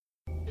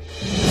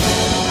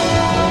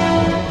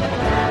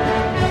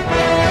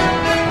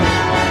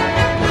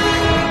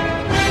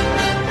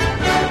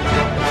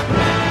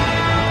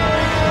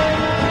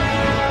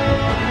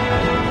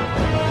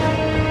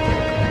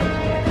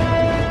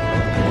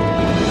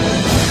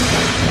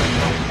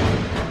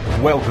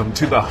Welcome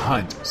to The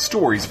Hunt,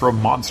 stories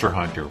from Monster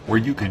Hunter, where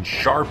you can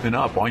sharpen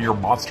up on your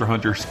Monster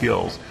Hunter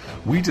skills.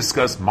 We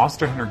discuss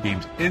Monster Hunter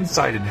games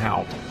inside and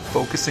out,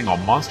 focusing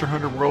on Monster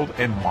Hunter World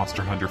and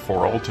Monster Hunter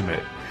 4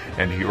 Ultimate.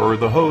 And here are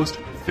the hosts,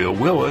 Phil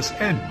Willis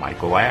and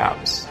Michael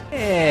Apps.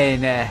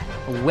 And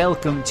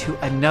welcome to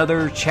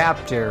another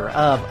chapter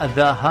of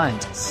The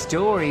Hunt,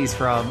 stories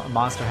from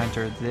Monster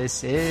Hunter.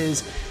 This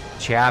is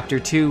Chapter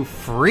 2,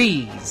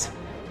 Freeze.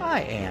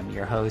 I am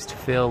your host,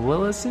 Phil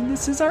Willis, and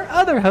this is our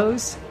other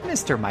host,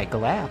 Mr.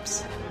 Michael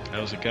Apps.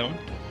 How's it going?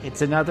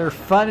 It's another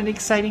fun and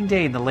exciting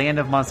day in the land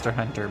of Monster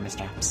Hunter,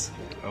 Mr. Apps.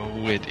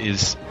 Oh, it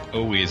is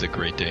always a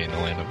great day in the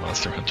land of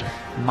Monster Hunter.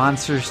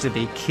 Monsters to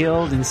be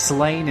killed and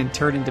slain and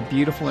turned into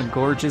beautiful and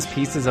gorgeous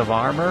pieces of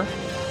armor.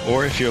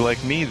 Or if you're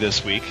like me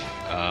this week,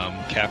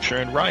 capture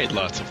and ride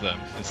lots of them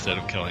instead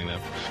of killing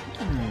them.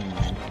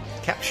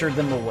 Capture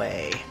them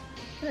away.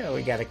 Yeah,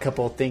 we got a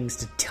couple of things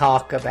to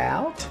talk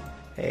about.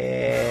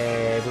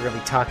 We're going to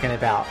be talking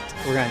about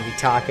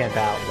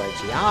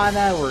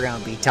Legiana, we're going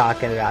to be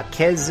talking about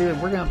Khezu,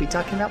 and we're going to be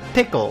talking about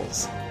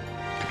pickles.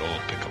 Good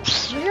old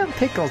pickles. Yeah,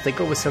 pickles, they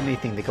go with so many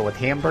things. They go with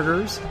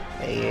hamburgers,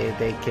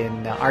 they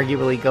can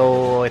arguably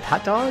go with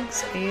hot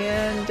dogs,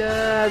 and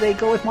they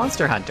go with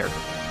Monster Hunter.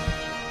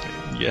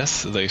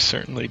 Yes, they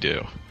certainly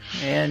do.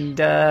 And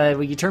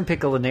when you turn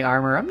pickle into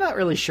armor, I'm not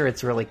really sure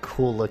it's really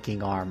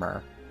cool-looking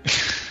armor.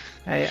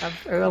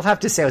 I'll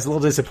have to say I was a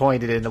little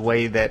disappointed in the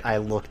way that I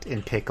looked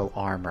in pickle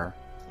armor.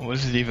 What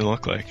does it even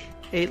look like?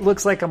 It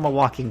looks like I'm a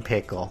walking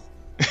pickle.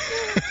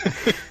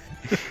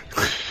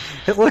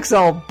 It looks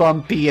all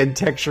bumpy and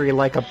textury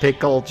like a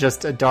pickle,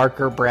 just a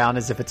darker brown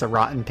as if it's a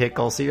rotten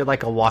pickle, so you're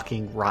like a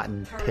walking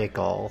rotten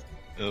pickle.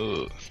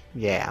 Ugh.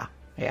 Yeah,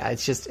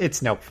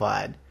 it's no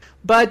fun.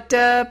 But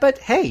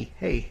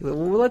hey,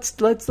 let's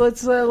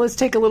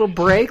take a little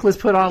break. Let's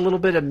put on a little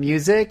bit of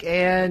music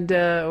and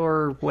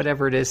or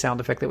whatever it is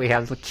sound effect that we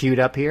have queued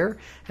up here,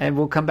 and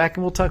we'll come back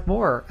and we'll talk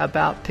more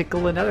about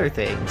pickle and other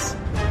things.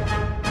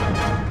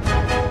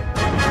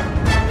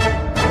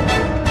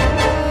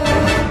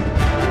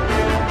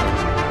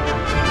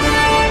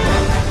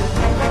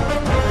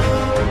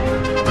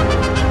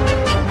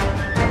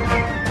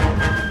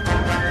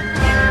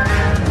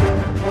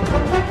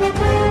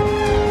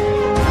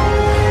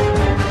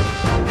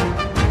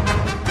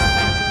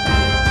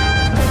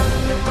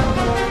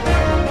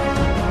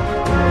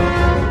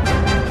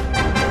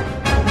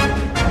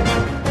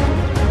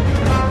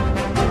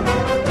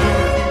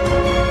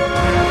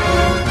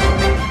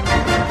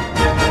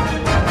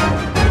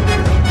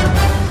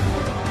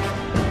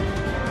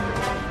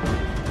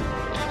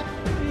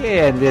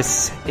 And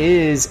this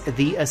is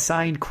the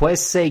assigned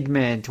quest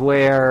segment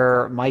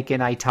where Mike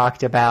and I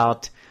talked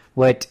about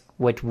what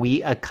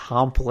we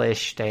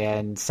accomplished,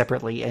 and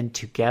separately and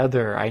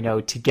together. I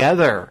know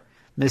together,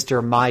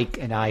 Mr. Mike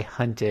and I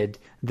hunted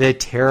the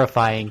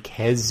terrifying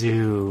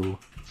Khezu.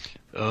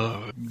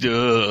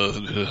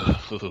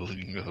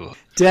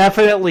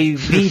 Definitely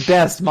the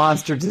best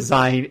monster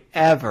design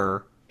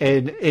ever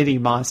in any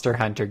Monster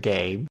Hunter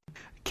game.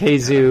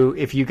 Khezu,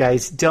 if you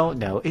guys don't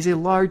know, is a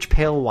large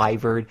pale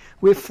wyvern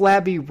with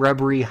flabby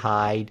rubbery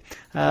hide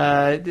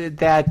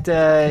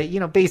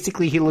that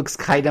basically he looks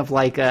kind of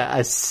like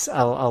a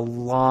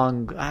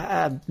long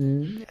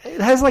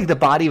it has like the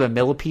body of a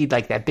millipede,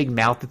 like that big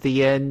mouth at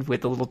the end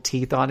with the little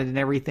teeth on it and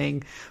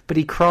everything, but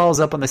he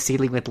crawls up on the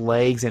ceiling with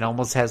legs and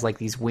almost has like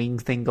these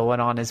wings thing going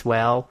on as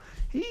well.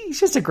 He's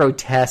just a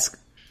grotesque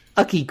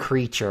ucky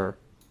creature.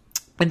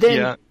 And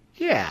then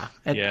yeah.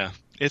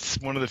 It's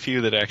one of the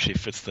few that actually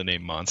fits the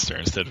name monster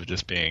instead of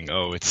just being,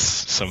 it's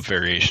some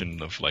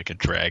variation of like a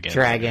dragon.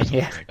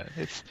 Yeah.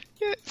 Like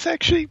it's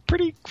actually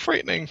pretty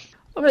frightening.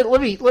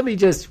 Let me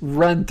just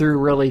run through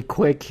really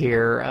quick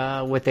here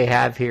what they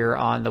have here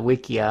on the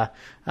Wikia.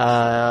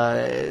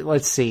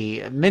 Let's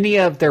see. Many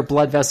of their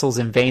blood vessels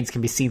and veins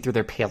can be seen through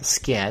their pale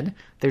skin.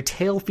 Their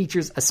tail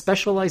features a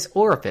specialized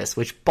orifice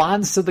which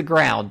bonds to the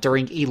ground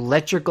during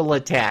electrical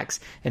attacks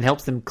and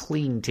helps them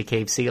cling to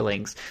cave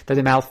ceilings.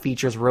 Their mouth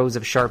features rows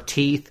of sharp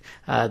teeth.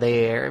 While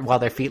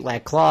their feet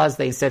lack claws,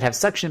 they instead have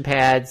suction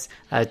pads,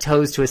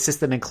 toes to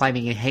assist them in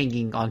climbing and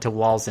hanging onto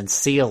walls and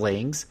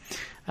ceilings.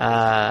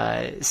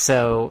 And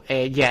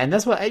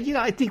that's what,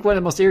 I think one of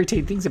the most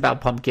irritating things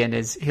about Pumpkin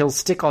is he'll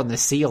stick on the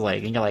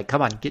ceiling and you're like,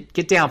 come on,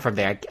 get down from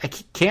there. I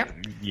can't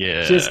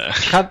just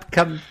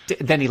come.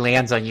 Then he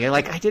lands on you. You're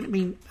like, I didn't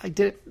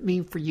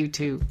mean for you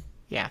to.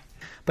 Yeah.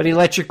 But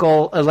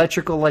electrical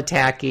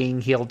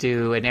attacking, he'll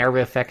do an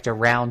area effect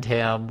around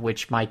him,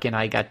 which Mike and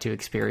I got to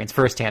experience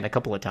firsthand a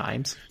couple of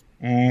times.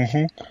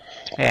 Mm-hmm.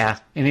 Yeah.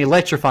 An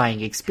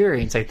electrifying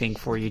experience, I think,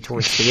 for you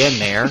towards the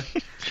end there.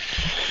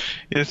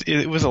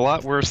 It was a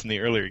lot worse in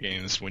the earlier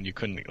games when you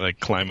couldn't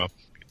climb up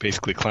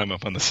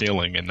on the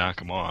ceiling and knock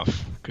them off,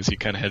 because you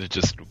kind of had to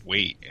just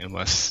wait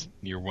unless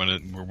you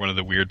were one of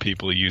the weird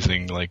people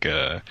using one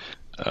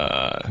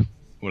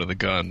of the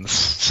guns.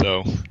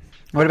 So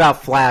what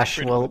about Flash?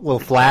 Will a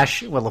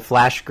flash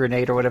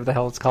grenade or whatever the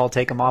hell it's called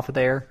take them off of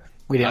there?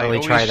 We didn't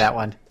really try that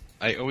one.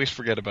 I always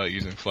forget about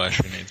using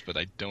flash grenades, but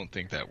I don't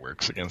think that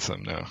works against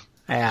them now.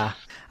 Yeah.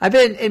 I've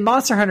been in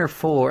Monster Hunter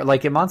 4,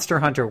 like in Monster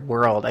Hunter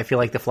World, I feel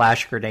like the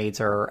flash grenades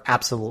are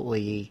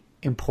absolutely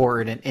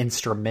important and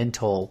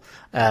instrumental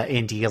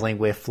in dealing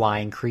with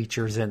flying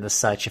creatures and the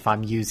such if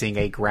I'm using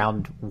a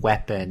ground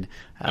weapon.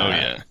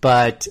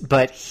 But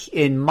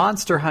in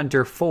Monster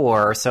Hunter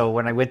 4, so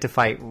when I went to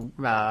fight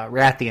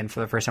Rathian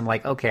for the first time, I'm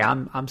like, okay,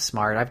 I'm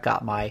smart. I've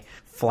got my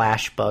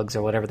flash bugs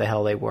or whatever the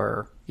hell they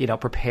were,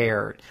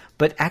 prepared.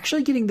 But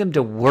actually getting them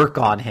to work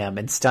on him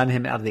and stun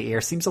him out of the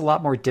air seems a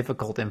lot more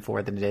difficult in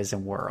 4 than it is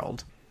in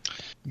World.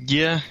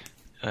 Yeah,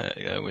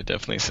 I would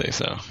definitely say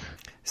so.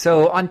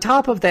 So on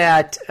top of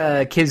that,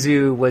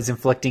 Khezu was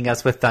inflicting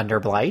us with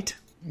Thunderblight.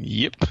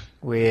 Yep.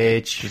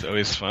 Which is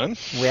always fun.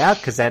 Yeah,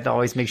 because that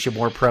always makes you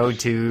more prone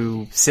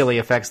to silly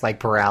effects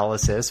like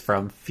paralysis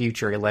from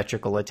future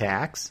electrical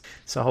attacks.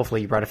 So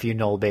hopefully you brought a few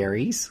null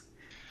berries.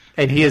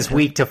 And he is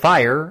weak to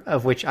fire,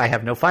 of which I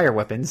have no fire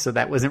weapons, so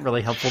that wasn't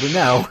really helpful to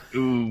know.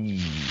 Ooh.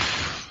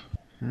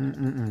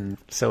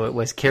 So it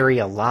was carry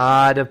a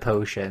lot of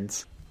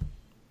potions.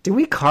 Did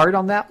we card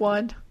on that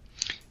one?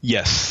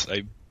 Yes,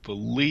 I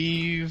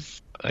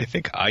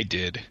think I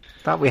did.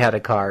 Thought we had a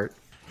card.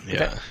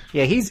 Yeah.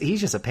 Yeah, he's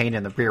just a pain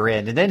in the rear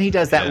end. And then he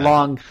does that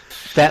long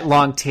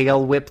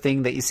tail whip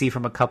thing that you see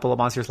from a couple of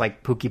monsters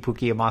like Pookie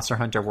Pookie and Monster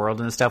Hunter World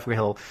and stuff, where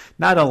he'll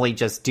not only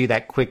just do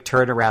that quick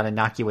turnaround and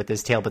knock you with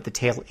his tail, but the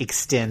tail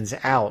extends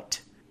out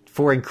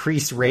for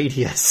increased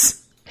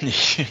radius.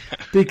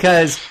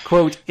 Because,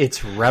 quote,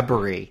 it's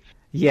rubbery.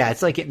 Yeah,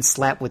 it's like getting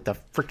slapped with the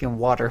freaking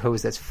water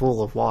hose that's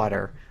full of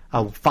water.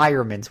 A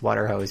fireman's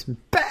water hose.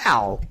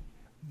 Bow!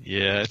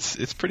 Yeah,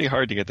 it's pretty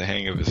hard to get the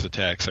hang of his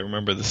attacks. I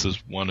remember this is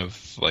one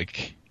of,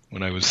 like,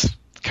 when I was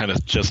kind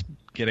of just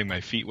getting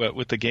my feet wet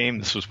with the game,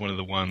 this was one of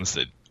the ones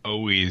that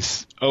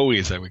always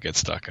I would get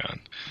stuck on.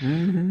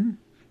 Mm-hmm.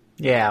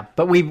 Yeah,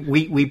 but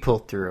we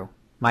pulled through.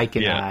 Mike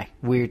and I,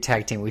 we were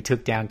tag team. We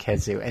took down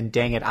Khezu, and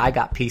dang it, I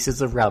got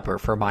pieces of rubber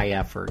for my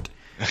effort.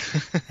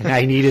 And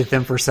I needed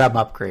them for some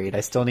upgrade.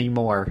 I still need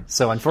more.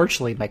 So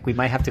unfortunately, Mike, we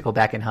might have to go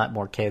back and hunt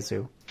more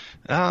Khezu.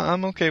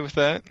 I'm okay with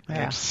that.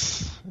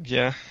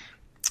 Yeah.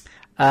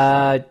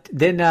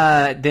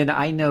 Then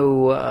I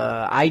know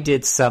I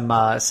did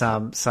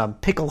some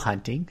pickle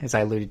hunting, as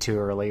I alluded to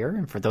earlier.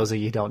 And for those of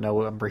you who don't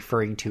know, I'm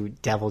referring to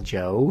Devil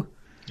Joe.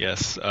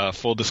 Yes,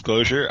 full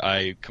disclosure,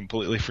 I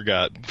completely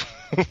forgot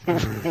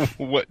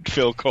what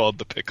Phil called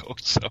the pickle.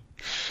 So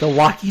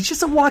he's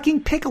just a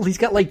walking pickle. He's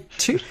got like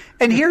 2.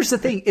 And here's the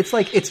thing: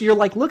 you're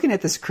like looking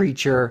at this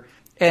creature.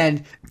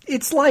 And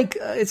it's like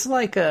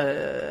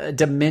a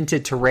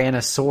demented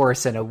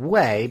Tyrannosaurus in a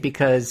way,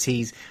 because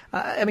he's,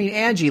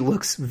 Angie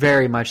looks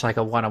very much like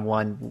a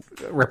one-on-one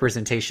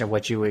representation of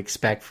what you would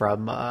expect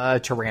from a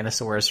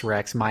Tyrannosaurus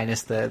Rex,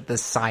 minus the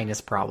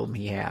sinus problem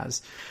he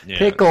has.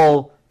 Yeah.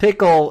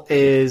 Pickle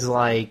is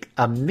like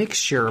a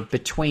mixture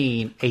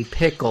between a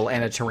pickle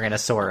and a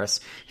Tyrannosaurus.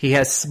 He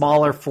has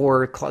smaller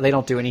they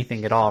don't do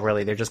anything at all,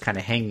 really. They're just kind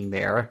of hanging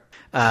there.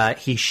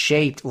 He's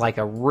shaped like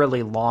a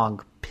really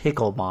long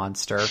pickle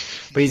monster,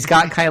 but he's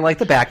got kind of like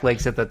the back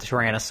legs of the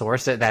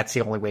Tyrannosaurus. That's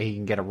the only way he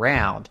can get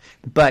around.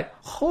 But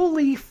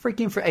holy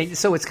freaking!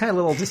 So it's kind of a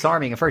little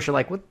disarming. At first, you're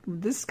like, "What?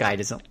 This guy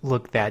doesn't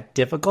look that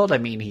difficult." I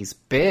mean, he's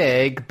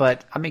big,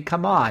 but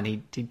come on, he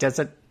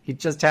doesn't. He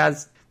just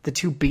has the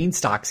 2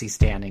 beanstalks he's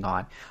standing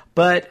on.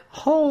 But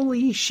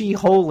holy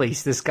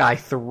this guy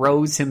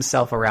throws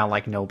himself around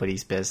like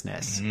nobody's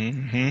business.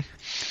 Mm-hmm.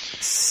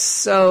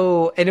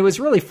 So, and it was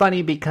really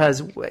funny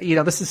because,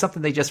 this is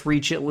something they just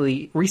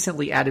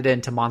recently added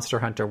into Monster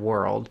Hunter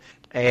World.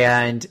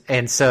 And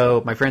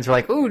so my friends were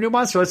like, "Ooh, new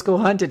monster, let's go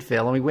hunt it,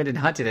 Phil." And we went and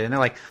hunted it. And they're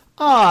like,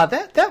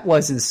 that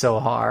wasn't so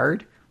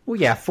hard.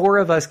 Well, yeah, 4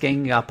 of us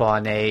ganging up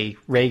on a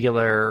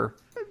regular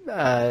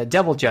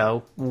Devil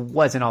Joe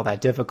wasn't all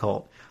that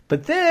difficult.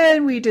 But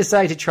then we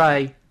decided to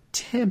try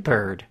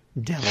tempered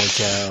Devil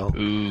Joe.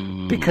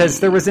 Ooh.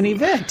 Because there was an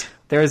event.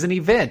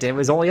 And it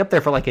was only up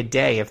there for like a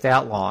day, if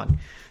that long.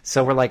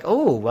 So we're like,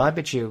 oh, well, I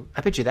bet you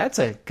that's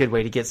a good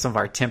way to get some of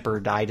our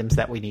tempered items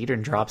that we need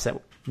and drops that.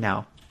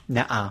 No.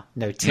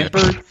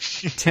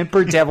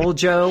 Tempered Devil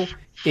Joe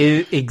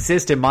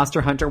exists in Monster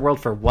Hunter World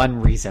for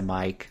one reason,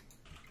 Mike.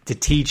 To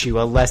teach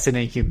you a lesson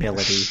in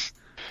humility.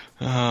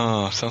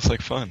 Oh, sounds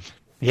like fun.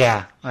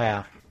 Yeah.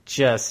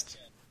 Just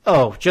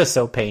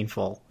so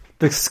painful.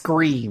 The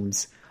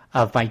screams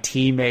of my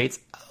teammates.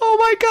 "Oh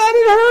my god,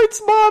 it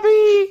hurts,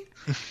 Mommy!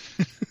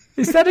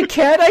 Is that a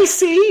cat I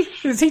see?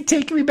 Is he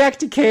taking me back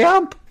to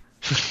camp?"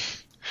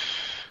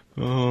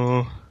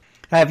 Oh.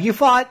 Have you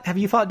fought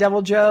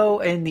Devil Joe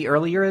in the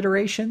earlier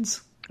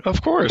iterations?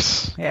 Of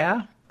course.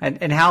 Yeah?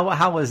 And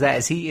how was that?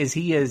 Is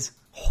he as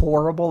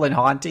horrible and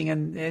haunting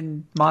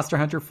in Monster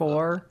Hunter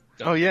 4?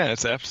 Oh yeah,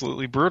 it's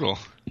absolutely brutal.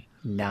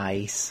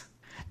 Nice.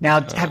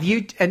 Now, have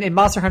you, and in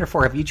Monster Hunter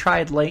 4, have you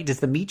tried does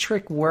the meat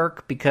trick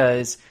work?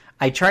 Because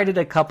I tried it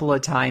a couple of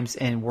times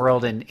in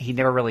World and he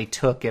never really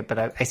took it, but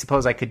I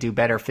suppose I could do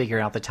better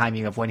figuring out the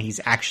timing of when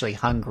he's actually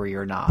hungry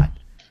or not.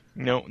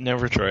 No,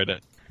 never tried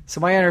it.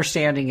 So my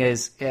understanding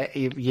is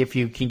if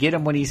you can get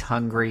him when he's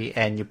hungry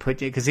and you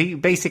because he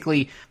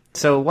basically,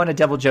 So one of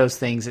Devil Joe's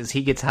things is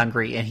he gets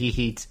hungry and he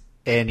eats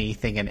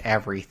anything and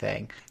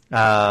everything.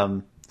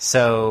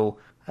 So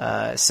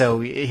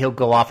he'll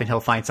go off and he'll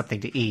find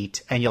something to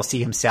eat, and you'll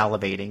see him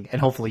salivating.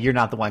 And hopefully you're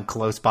not the one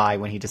close by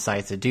when he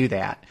decides to do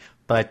that.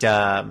 But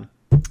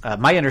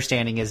my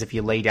understanding is if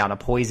you lay down a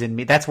poison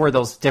meat, that's where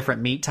those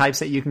different meat types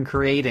that you can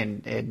create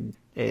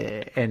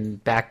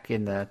and back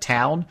in the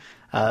town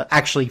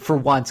actually for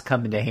once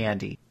come into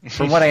handy.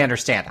 From what I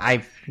understand,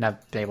 I've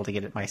not been able to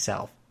get it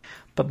myself.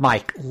 But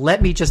Mike,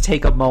 let me just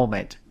take a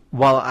moment.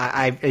 While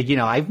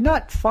I've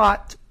not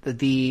fought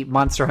the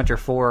Monster Hunter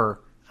 4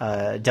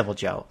 Devil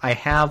Joe. I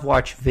have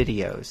watched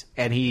videos,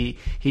 and he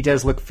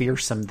does look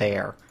fearsome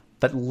there.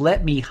 But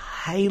let me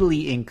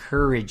highly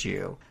encourage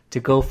you to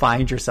go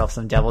find yourself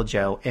some Devil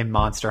Joe in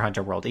Monster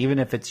Hunter World, even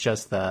if it's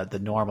just the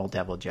normal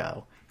Devil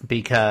Joe,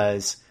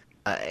 because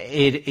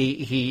it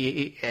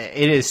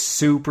is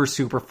super,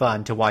 super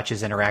fun to watch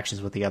his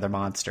interactions with the other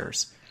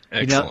monsters.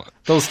 Excellent. You know,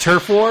 those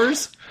turf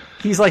wars,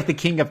 he's like the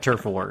king of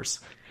turf wars.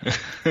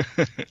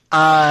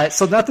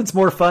 So nothing's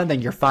more fun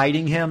than you're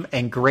fighting him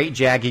and Great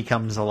Jaggy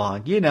comes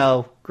along. You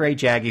know, Great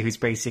Jaggy, who's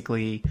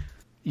basically,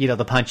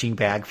 the punching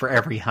bag for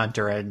every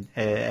hunter and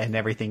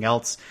everything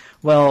else.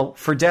 Well,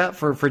 for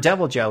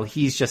Devil Joe,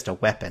 he's just a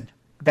weapon.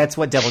 That's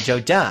what Devil Joe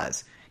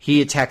does.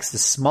 He attacks the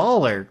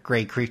smaller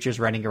gray creatures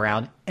running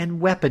around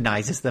and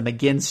weaponizes them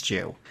against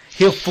you.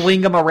 He'll fling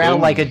them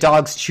around like a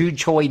dog's chew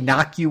toy,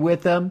 knock you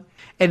with them.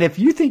 And if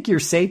you think you're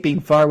safe being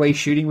far away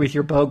shooting with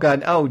your bow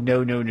gun, oh,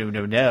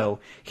 no.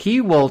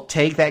 He will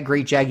take that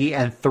Great Jaggy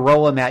and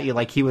throw him at you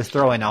like he was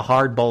throwing a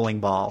hard bowling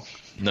ball.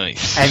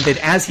 Nice. And then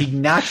as he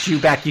knocks you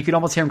back, you can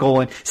almost hear him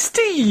going,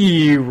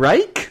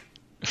 Strike!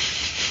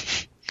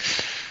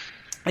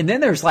 And then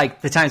there's like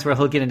the times where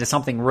he'll get into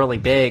something really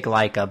big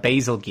like a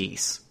Basil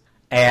Geese.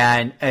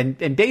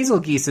 And Basil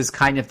Geese is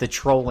kind of the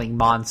trolling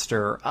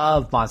monster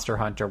of Monster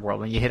Hunter World.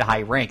 When you hit a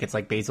high rank, it's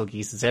like Basil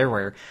Geese is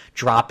everywhere,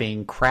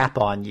 dropping crap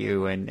on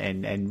you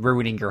and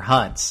ruining your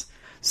hunts.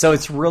 So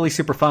it's really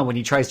super fun when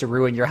he tries to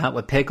ruin your hunt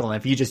with Pickle,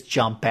 and if you just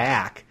jump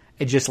back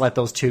and just let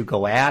those two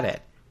go at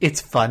it, it's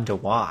fun to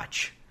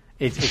watch.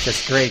 It's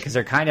just great because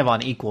they're kind of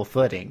on equal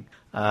footing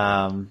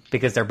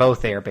because they're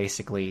both there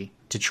basically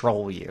to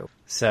troll you.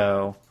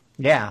 So...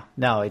 yeah,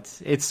 no,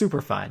 it's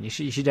super fun. You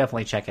should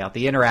definitely check out.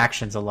 The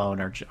interactions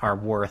alone are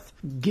worth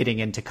getting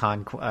into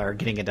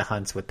getting into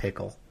hunts with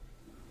Pickle.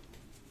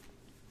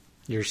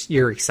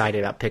 You're excited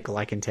about Pickle,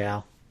 I can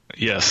tell.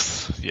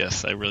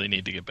 Yes, I really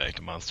need to get back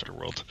to Monster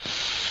World.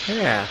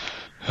 Yeah.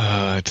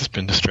 I've just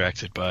been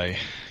distracted by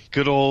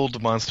good old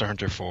Monster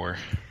Hunter 4.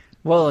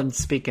 Well, and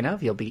speaking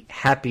of, you'll be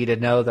happy to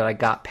know that I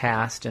got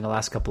past, in the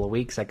last couple of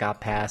weeks,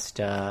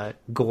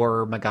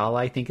 Gore Magala,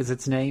 I think is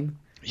its name.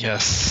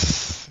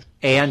 Yes.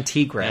 And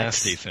Tigrex.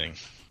 Nasty thing.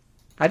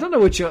 I don't know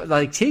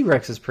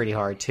Tigrex is pretty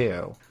hard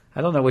too.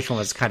 I don't know which one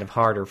was kind of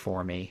harder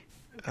for me.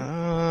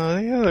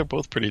 Yeah, they're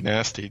both pretty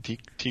nasty.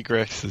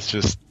 Tigrex is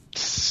just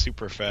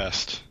super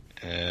fast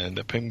and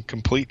a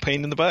complete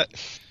pain in the butt.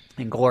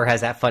 And Gore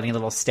has that funny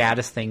little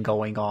status thing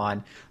going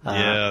on.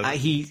 Yeah.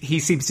 He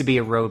seems to be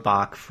a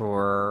roadblock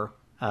for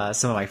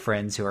some of my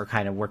friends who are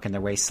kind of working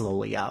their way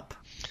slowly up.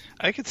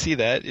 I could see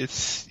that.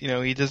 It's,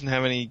 he doesn't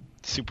have any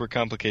super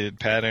complicated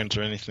patterns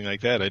or anything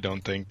like that. I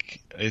don't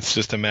think it's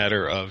just a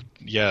matter of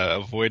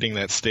avoiding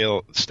that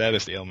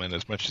status ailment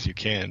as much as you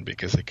can,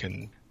 because it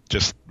can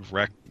just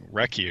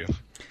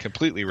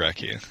completely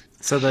wreck you.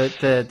 So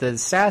the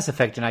status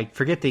effect, and I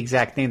forget the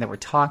exact thing that we're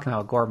talking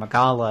about, Gore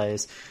Magala,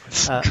 is...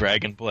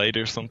 Dragon Blight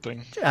or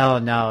something? Oh,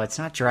 no, it's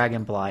not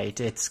Dragon Blight.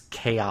 It's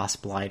Chaos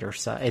Blight or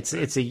so. It's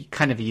a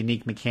kind of a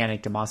unique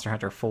mechanic to Monster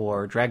Hunter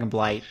 4. Dragon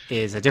Blight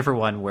is a different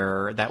one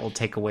where that will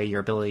take away your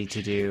ability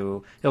to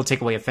do... It'll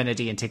take away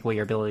affinity and take away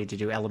your ability to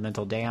do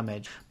elemental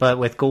damage. But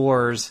with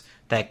Gore's,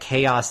 that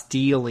Chaos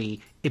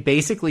Dealy, it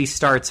basically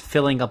starts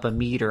filling up a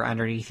meter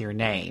underneath your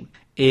name.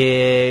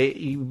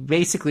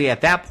 Basically,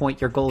 at that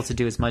point, your goal is to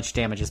do as much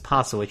damage as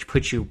possible, which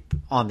puts you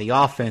on the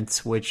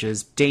offense, which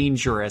is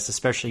dangerous,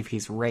 especially if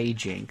he's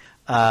raging.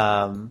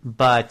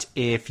 But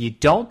if you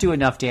don't do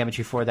enough damage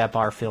before that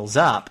bar fills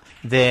up,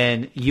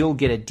 then you'll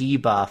get a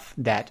debuff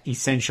that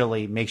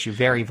essentially makes you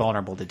very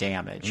vulnerable to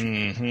damage.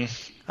 Mm-hmm.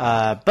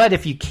 But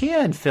if you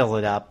can fill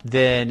it up,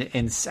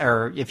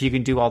 or if you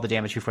can do all the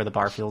damage before the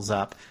bar fills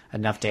up,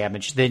 enough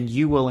damage, then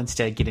you will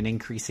instead get an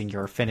increase in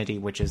your affinity,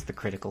 which is the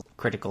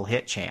critical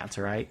hit chance,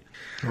 right?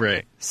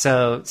 Right.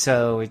 So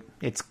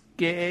it's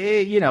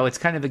it's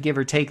kind of a give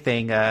or take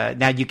thing.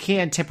 Now you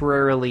can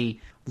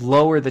temporarily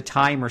lower the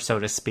timer, so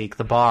to speak,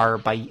 the bar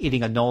by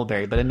eating a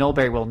nullberry, but a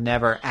nullberry will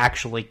never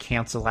actually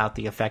cancel out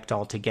the effect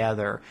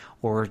altogether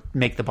or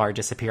make the bar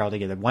disappear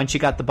altogether. Once you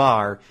got the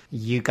bar,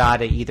 you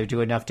gotta either do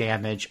enough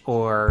damage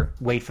or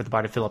wait for the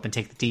bar to fill up and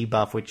take the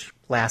debuff, which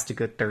lasts a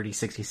good 30,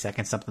 60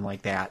 seconds, something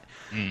like that.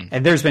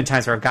 And there's been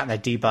times where I've gotten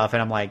that debuff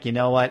and I'm like, you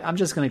know what, I'm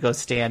just gonna go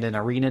stand in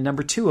arena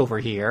number 2 over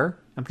here.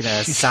 I'm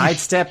gonna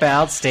sidestep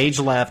out, stage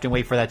left, and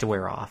wait for that to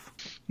wear off.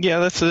 Yeah,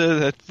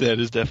 that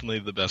is definitely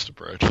the best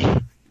approach.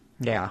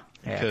 Yeah.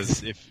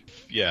 Because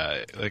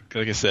like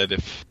I said,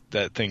 if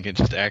that thing can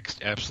just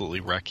absolutely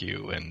wreck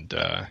you and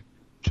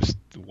just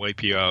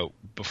wipe you out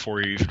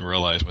before you even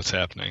realize what's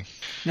happening.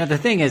 Now the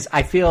thing is,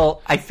 I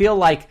feel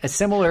like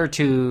similar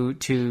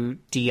to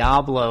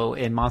Diablo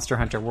in Monster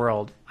Hunter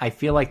World. I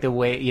feel like the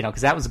way,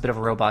 because that was a bit of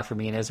a roadblock for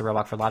me and is a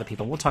roadblock for a lot of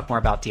people. We'll talk more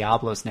about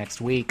Diablos next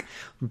week,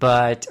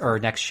 or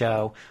next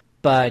show.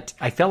 But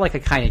I felt like I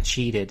kind of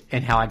cheated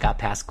in how I got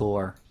past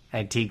Gore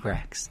and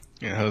Tigrex.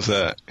 Yeah, how's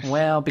that?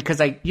 Well,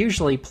 because I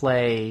usually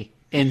play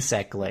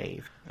Insect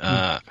Glaive.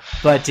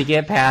 But to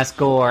get past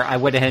Gore, I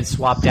went ahead and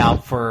swapped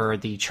out for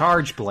the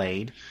Charge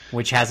Blade,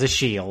 which has a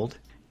shield.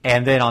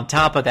 And then on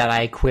top of that,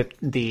 I equipped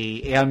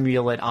the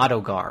Amulet Auto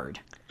Guard.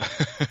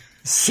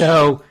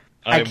 So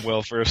I am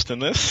well versed in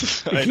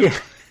this.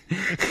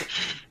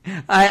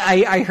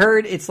 I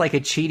heard it's like a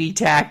cheaty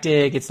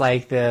tactic. It's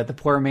like the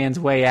poor man's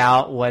way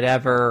out,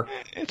 whatever.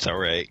 It's all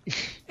right.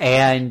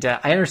 And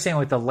I understand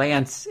with the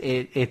Lance,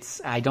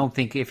 it's I don't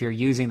think if you're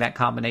using that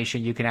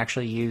combination, you can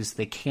actually use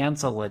the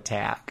cancel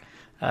attack.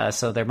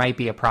 So there might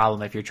be a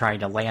problem if you're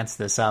trying to lance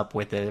this up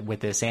with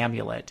this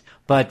amulet.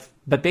 But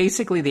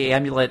basically the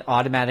amulet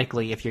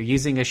automatically, if you're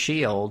using a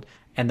shield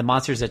and the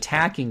monster's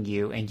attacking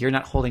you and you're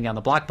not holding down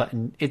the block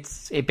button,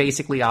 it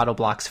basically auto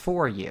blocks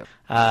for you.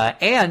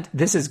 And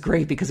this is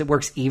great because it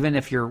works even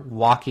if you're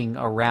walking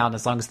around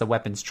as long as the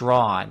weapon's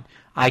drawn.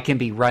 I can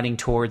be running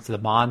towards the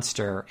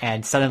monster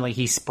and suddenly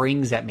he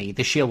springs at me.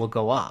 The shield will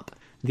go up.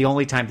 The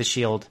only time the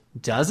shield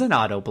doesn't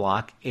auto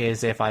block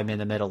is if I'm in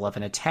the middle of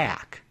an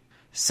attack.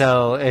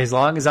 So as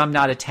long as I'm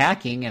not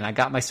attacking and I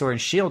got my sword and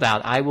shield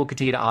out, I will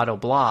continue to auto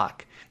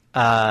block.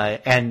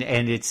 And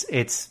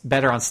it's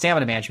better on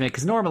stamina management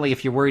because normally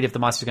if you're worried if the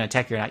monster's going to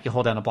attack you or not, you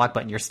hold down the block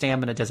button, your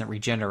stamina doesn't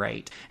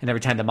regenerate. And every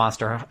time the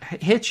monster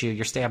hits you,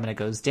 your stamina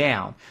goes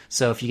down.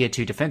 So if you get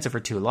too defensive for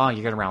too long,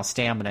 you're going to run out of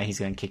stamina, he's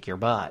going to kick your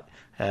butt.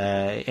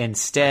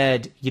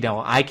 Instead,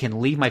 I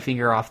can leave my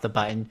finger off the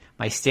button,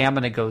 my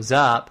stamina goes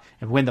up,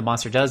 and when the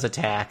monster does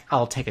attack,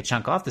 I'll take a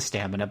chunk off the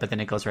stamina, but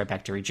then it goes right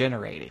back to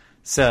regenerating.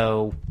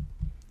 So,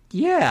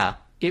 yeah,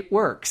 it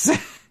works.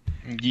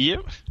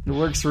 Yep. It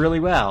works really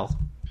well.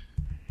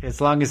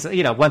 As long as,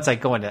 once I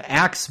go into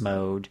axe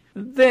mode,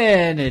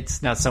 then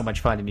it's not so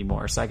much fun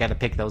anymore, so I got to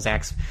pick those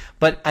axe.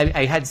 But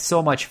I had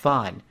so much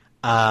fun.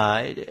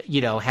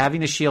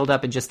 Having the shield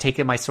up and just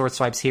taking my sword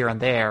swipes here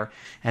and there.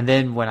 And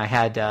then when I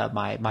had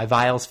my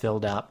vials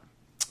filled up,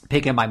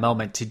 picking my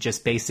moment to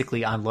just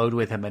basically unload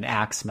with him in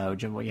axe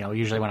mode.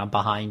 Usually when I'm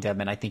behind him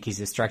and I think he's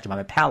distracted, I'm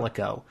a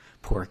Palico.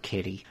 Poor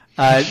kitty.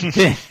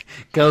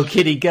 Go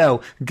kitty,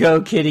 go.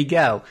 Go kitty,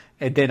 go.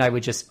 And then I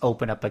would just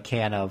open up a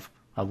can of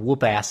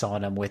whoop ass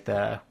on him with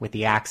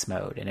the axe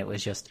mode, and it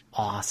was just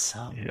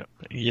awesome.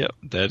 Yep,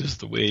 that is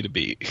the way to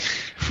be,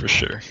 for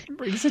sure. It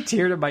brings a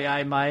tear to my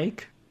eye,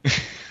 Mike.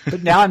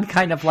 But now I'm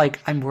kind of like,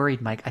 I'm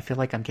worried, Mike. I feel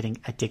like I'm getting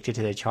addicted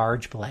to the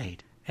Charge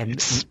Blade. And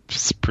it's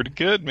pretty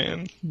good,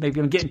 man.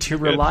 Maybe I'm getting too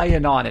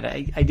reliant on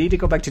it. I need to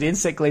go back to the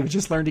Insect Glaive and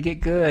just learn to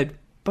get good.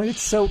 But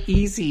it's so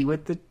easy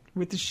with the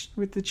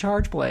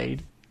Charge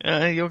Blade.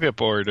 You'll get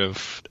bored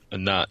of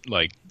not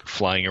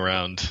flying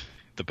around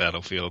the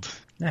battlefield.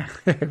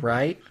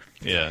 Right?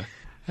 Yeah.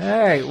 All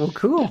right. Well,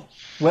 cool.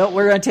 Well,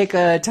 we're going to take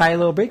a tiny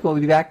little break. We'll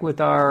be back with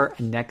our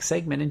next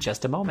segment in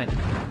just a moment.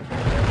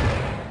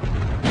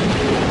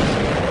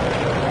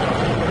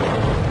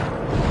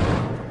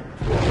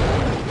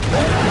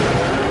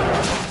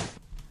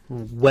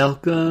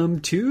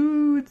 Welcome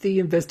to the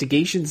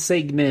investigation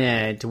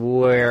segment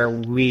where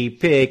we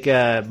pick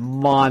a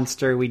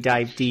monster, we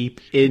dive deep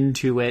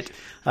into it.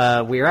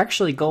 We're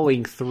actually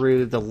going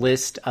through the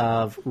list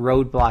of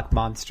roadblock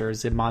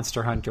monsters in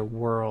Monster Hunter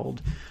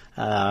World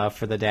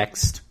for the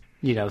next,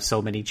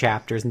 so many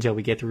chapters until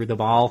we get through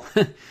them all.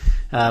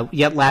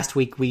 Last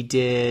week we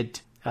did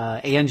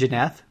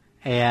Anjaneth,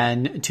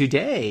 and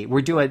today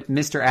we're doing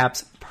Mr.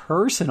 App's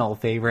personal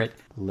favorite,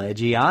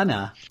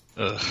 Legiana.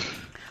 Ugh.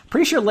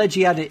 Pretty sure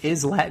Legiana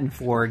is Latin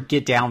for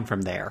get down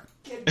from there.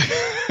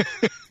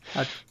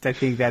 I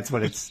think that's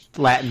what it's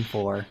Latin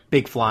for.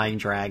 Big flying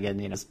dragon,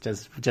 just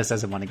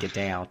doesn't want to get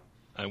down.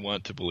 I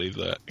want to believe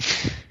that.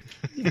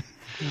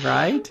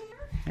 Right?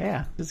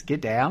 Yeah, just get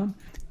down.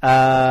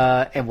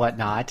 And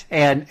whatnot.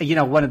 And,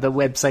 one of the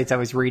websites I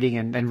was reading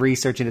and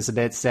researching this a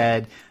bit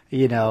said,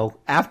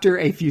 after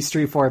a few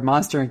straightforward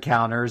monster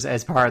encounters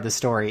as part of the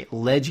story,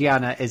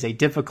 Legiana is a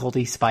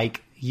difficulty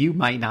spike you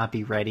might not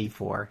be ready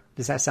for.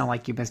 Does that sound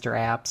like you, Mr.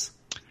 Apps?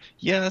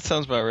 Yeah, that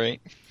sounds about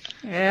right.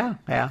 Yeah.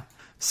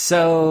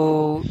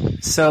 So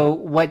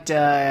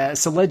Legiana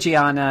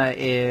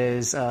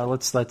is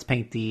let's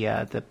paint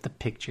the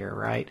picture,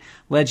 right?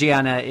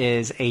 Legiana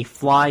is a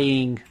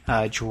flying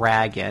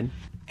dragon,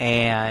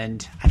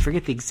 and I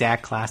forget the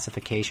exact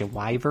classification.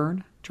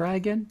 Wyvern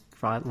dragon,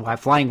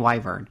 flying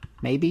wyvern,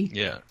 maybe.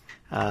 Yeah.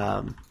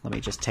 Let me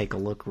just take a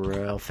look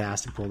real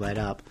fast and pull that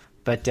up.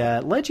 But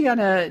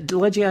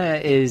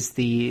Legiana is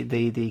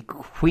the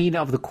queen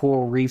of the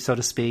coral reef, so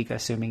to speak,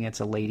 assuming it's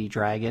a lady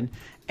dragon.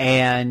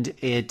 And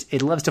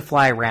it loves to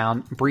fly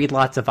around, breathe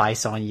lots of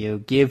ice on you,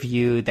 give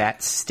you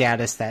that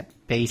status that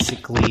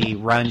basically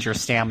runs your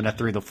stamina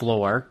through the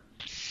floor.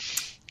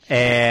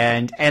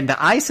 And the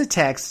ice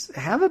attacks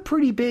have a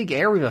pretty big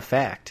area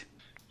effect.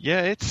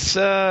 Yeah, it's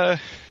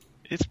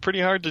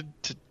pretty hard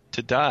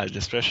to dodge,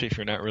 especially if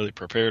you're not really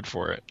prepared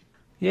for it.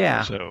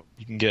 Yeah. So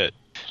you can get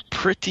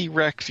pretty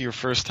wrecked your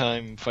first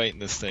time fighting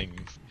this thing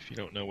if you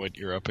don't know what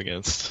you're up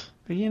against.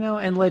 But,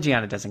 and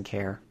Legiana doesn't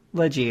care.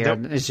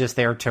 Legiana is just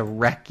there to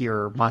wreck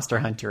your Monster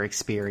Hunter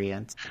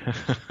experience.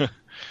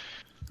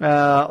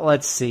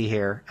 Let's see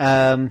here.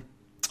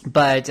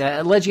 But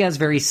Legiana is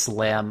very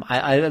slim.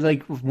 I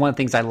like one of the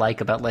things I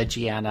like about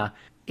Legiana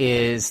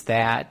is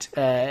that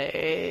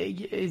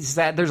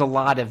there's a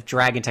lot of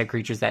dragon type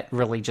creatures that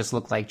really just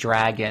look like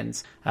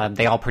dragons.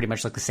 They all pretty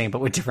much look the same, but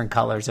with different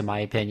colors, in my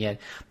opinion.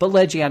 But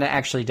Legiana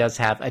actually does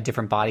have a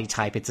different body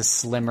type. It's a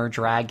slimmer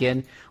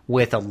dragon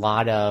with a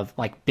lot of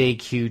like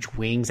big, huge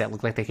wings that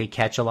look like they could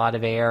catch a lot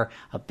of air,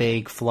 a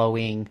big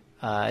flowing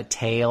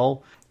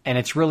tail. And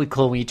it's really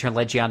cool when you turn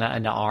Legiana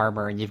into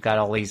armor and you've got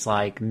all these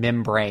like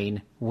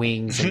membrane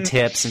wings and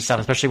tips and stuff,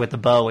 especially with the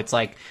bow. It's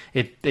like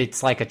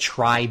it's like a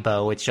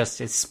tri-bow. It's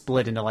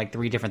split into like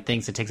 3 different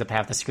things that takes up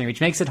half the screen, which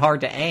makes it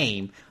hard to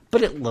aim,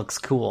 but it looks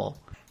cool.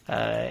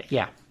 But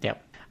yes,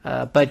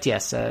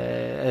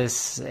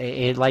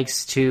 it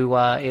likes to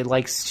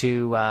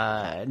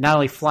not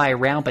only fly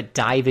around but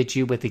dive at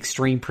you with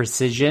extreme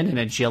precision and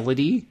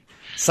agility.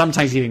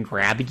 Sometimes even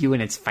grab you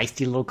in its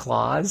feisty little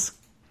claws.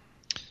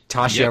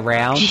 Toss you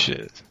around.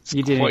 It's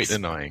quite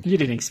annoying. You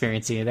didn't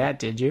experience any of that,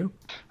 did you?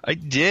 I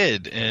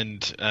did,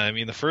 and I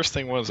mean the first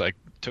thing was it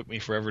took me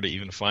forever to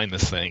even find the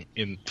thing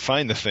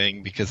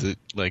because it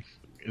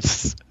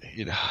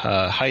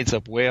hides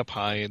way up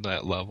high in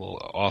that level,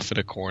 off at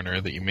a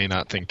corner that you may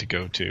not think to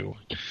go to,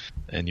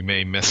 and you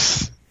may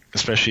miss,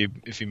 especially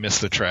if you miss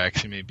the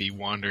tracks. You may be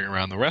wandering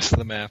around the rest of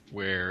the map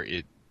where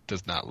it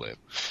does not live,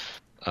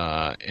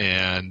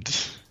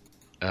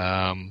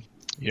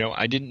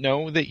 I didn't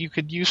know that you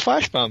could use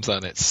flash bombs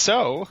on it.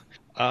 So,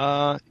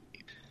 well,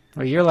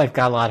 your life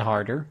got a lot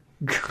harder.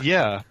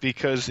 Yeah,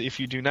 because if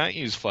you do not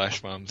use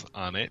flash bombs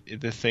on it,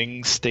 the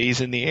thing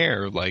stays in the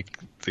air like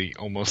pretty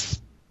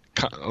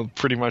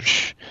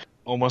much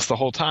almost the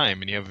whole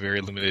time, and you have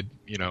very limited,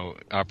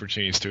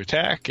 opportunities to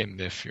attack.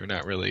 And if you're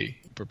not really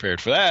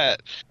prepared for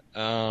that,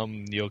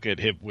 you'll get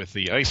hit with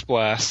the ice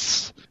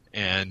blasts.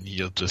 And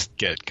you'll just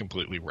get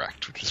completely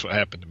wrecked, which is what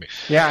happened to me.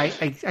 Yeah,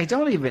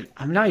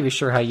 I'm not even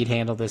sure how you'd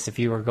handle this if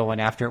you were going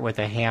after it with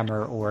a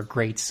hammer or a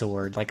great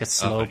sword, like a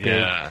slow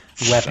big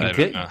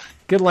weapon.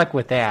 Good luck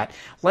with that.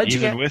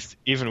 Even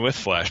with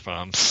flash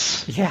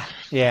bombs.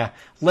 Yeah.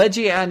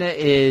 Legiana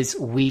is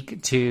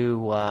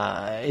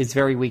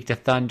very weak to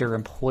thunder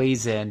and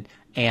poison,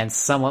 and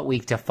somewhat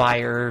weak to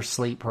fire,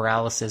 sleep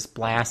paralysis,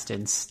 blast,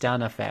 and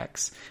stun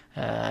effects.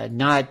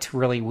 Not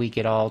really weak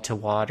at all to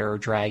water.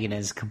 Dragon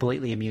is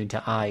completely immune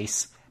to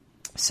ice.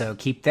 So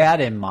keep that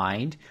in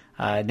mind.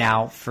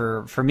 Now,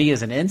 for me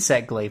as an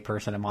insect glaive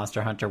person in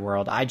Monster Hunter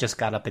World, I just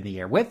got up in the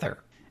air with her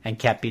and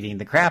kept beating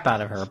the crap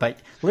out of her. But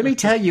let me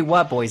tell you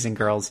what, boys and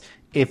girls,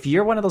 if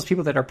you're one of those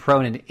people that are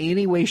prone in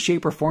any way,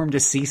 shape, or form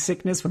to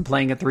seasickness when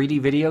playing a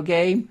 3D video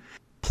game,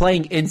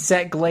 playing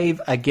Insect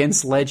Glaive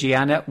against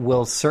Legiana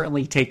will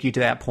certainly take you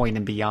to that point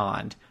and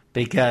beyond,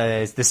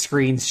 because the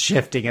screen's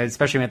shifting,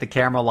 especially with the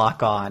camera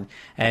lock on,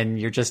 and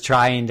you're just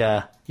trying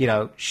to,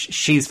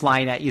 she's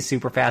flying at you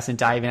super fast and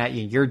diving at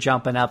you, and you're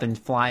jumping up and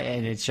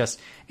flying, and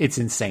it's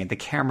insane. The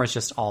camera's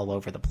just all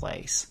over the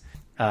place.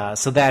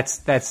 So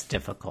that's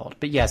difficult.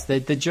 But yes,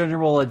 the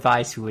general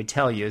advice we would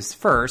tell you is,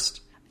 first,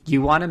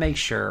 you want to make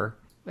sure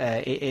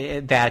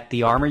that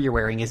the armor you're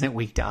wearing isn't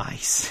weak to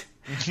ice.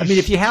 I mean,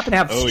 if you happen to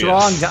have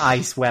strong to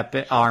ice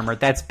weapon armor,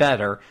 that's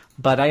better.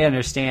 But I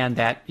understand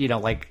that,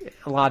 like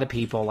a lot of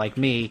people like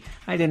me,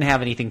 I didn't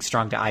have anything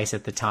strong to ice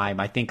at the time.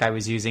 I think I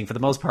was using, for the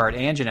most part,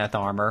 Anjanath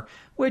armor,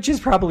 which is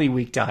probably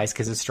weak to ice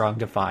because it's strong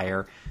to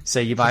fire. So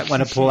you might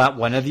want to pull out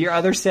one of your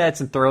other sets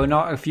and throw in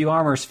a few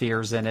armor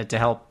spheres in it to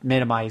help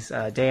minimize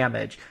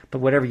damage. But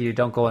whatever you do,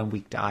 don't go in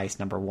weak to ice,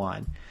 number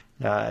one.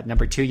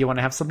 Number two, you want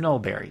to have some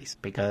nullberries,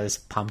 because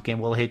Pumpkin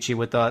will hit you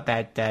with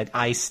that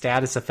ice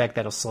status effect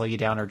that'll slow you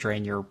down or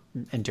drain your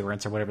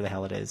endurance or whatever the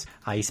hell it is.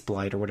 Ice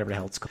Blight or whatever the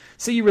hell it's called.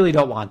 So you really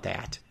don't want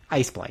that.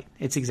 Ice Blight.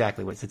 It's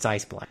exactly what it's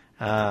Ice Blight.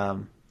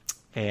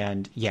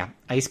 And yeah,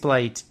 Ice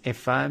Blight,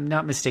 if I'm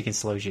not mistaken,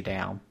 slows you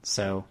down.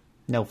 So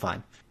no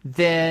fun.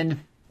 Then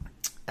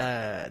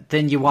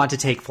you want to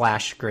take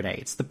flash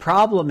grenades. The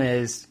problem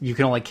is you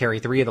can only carry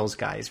 3 of those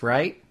guys,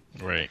 right?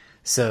 Right.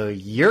 So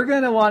you're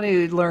going to want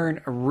to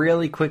learn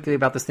really quickly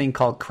about this thing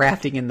called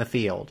crafting in the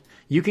field.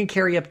 You can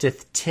carry up to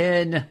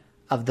 10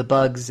 of the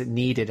bugs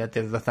needed,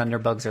 the thunder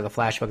bugs or the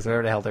flash bugs,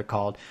 whatever the hell they're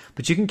called.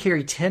 But you can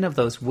carry 10 of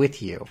those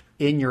with you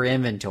in your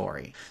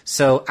inventory.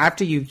 So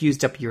after you've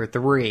used up your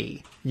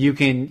 3, you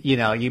can,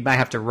 you might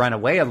have to run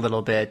away a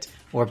little bit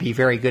or be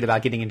very good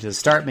about getting into the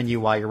start menu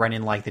while you're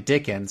running like the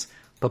Dickens,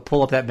 but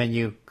pull up that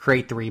menu,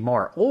 create 3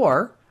 more.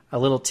 Or a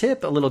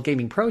little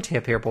gaming pro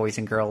tip here, boys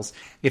and girls.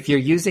 If you're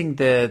using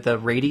the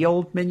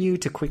radial menu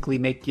to quickly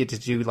make you to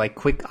do like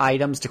quick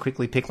items to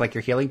quickly pick like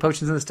your healing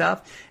potions and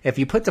stuff, if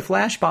you put the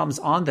flash bombs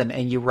on them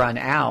and you run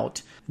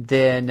out,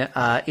 then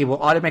it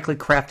will automatically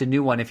craft a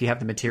new one if you have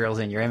the materials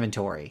in your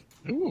inventory.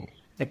 Ooh.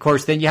 Of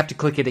course, then you have to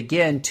click it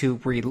again to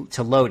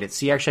load it.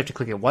 So you actually have to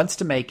click it once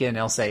to make it, and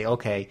it'll say,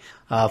 okay,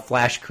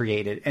 flash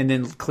created, and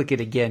then click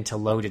it again to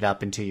load it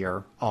up into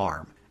your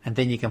arm. And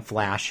then you can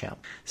flash him.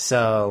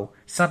 So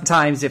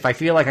sometimes if I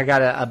feel like I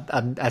got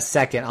a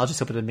second, I'll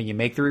just open the menu,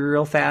 make 3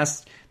 real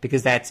fast,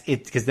 because that's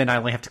it. Because then I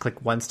only have to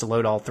click once to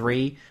load all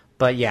 3.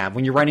 But yeah,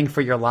 when you're running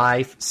for your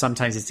life,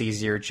 sometimes it's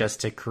easier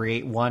just to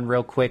create one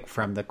real quick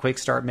from the quick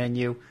start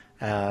menu,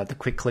 the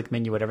quick click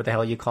menu, whatever the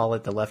hell you call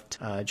it, the left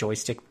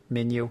joystick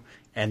menu,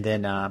 and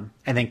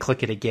then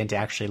click it again to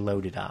actually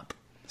load it up.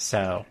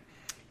 So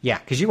yeah,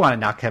 because you want to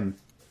knock him.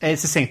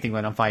 It's the same thing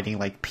when I'm fighting,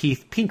 like,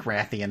 Pink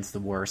Rathian's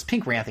the worst.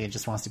 Pink Rathian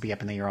just wants to be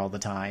up in the air all the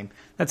time.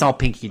 That's all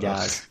Pinky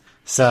does.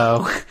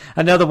 So,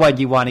 another one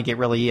you want to get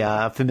really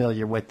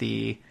familiar with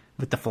the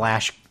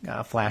flash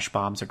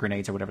bombs or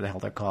grenades or whatever the hell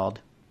they're called.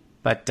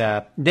 But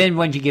then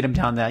when you get them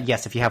down,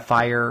 yes, if you have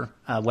fire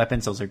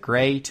weapons, those are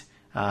great.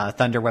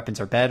 Thunder weapons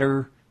are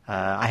better.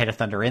 I had a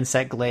thunder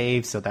insect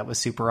glaive, so that was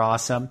super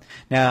awesome.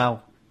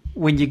 Now,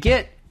 when you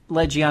get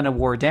Legiana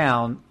wore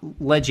down,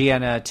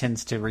 Legiana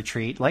tends to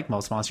retreat, like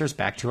most monsters,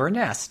 back to her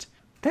nest.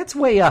 That's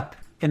way up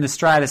in the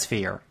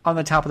stratosphere, on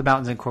the top of the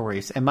mountains and coral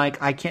reefs. And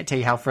Mike, I can't tell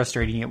you how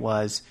frustrating it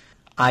was.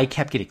 I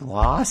kept getting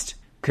lost,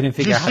 couldn't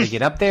figure out how to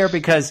get up there,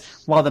 because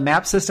while the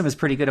map system is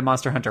pretty good in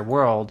Monster Hunter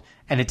World,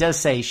 and it does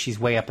say she's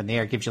way up in the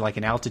air, it gives you like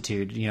an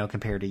altitude,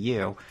 compared to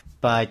you,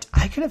 but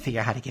I couldn't figure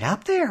out how to get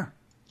up there.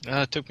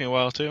 It took me a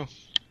while, too.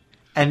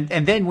 And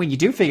then when you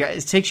do figure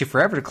it takes you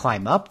forever to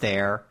climb up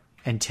there,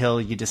 until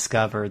you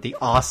discover the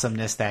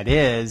awesomeness that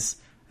is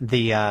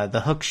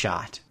the hook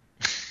shot.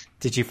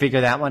 Did you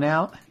figure that one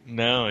out?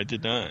 No, I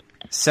did not.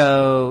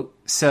 So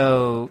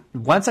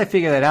once I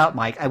figured that out,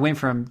 Mike, I went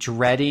from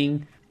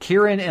dreading.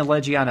 Kieran and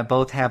Legiana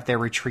both have their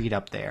retreat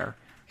up there,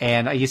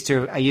 and I used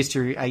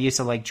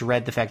to like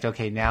dread the fact.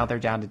 Okay, now they're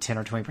down to 10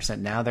 or 20%.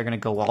 Now they're going to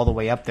go all the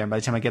way up there. And by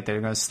the time I get there,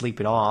 they're going to sleep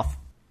it off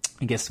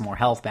and get some more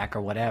health back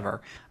or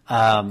whatever.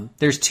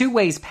 There's 2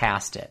 ways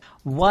past it.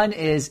 One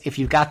is if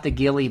you've got the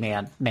ghillie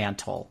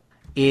mantle.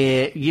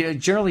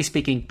 Generally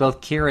speaking,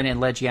 both Kieran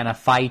and Legiana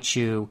fight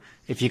you.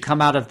 If you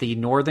come out of the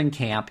northern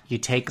camp, you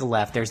take a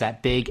left. There's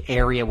that big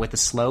area with a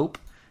slope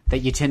that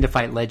you tend to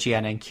fight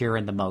Legiana and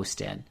Kieran the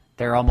most in.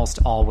 They're almost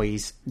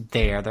always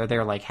there. They're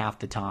there like half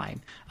the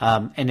time.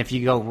 And if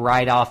you go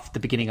right off the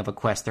beginning of a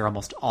quest, they're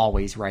almost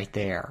always right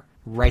there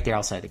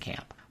outside the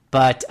camp.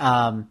 But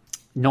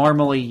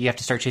normally you have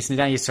to start chasing it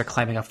down, you start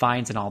climbing up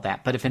vines and all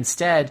that. But if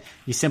instead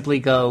you simply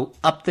go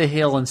up the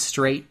hill and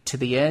straight to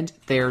the end,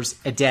 there's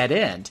a dead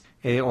end.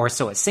 Or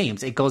so it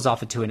seems. It goes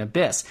off into an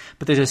abyss.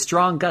 But there's a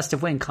strong gust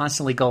of wind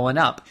constantly going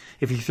up.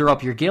 If you throw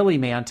up your ghillie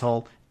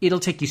mantle, it'll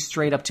take you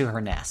straight up to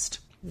her nest.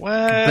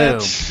 What?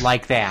 Boom.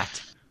 Like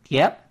that.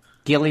 Yep.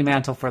 Ghillie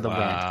mantle for the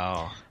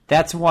wind.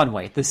 That's one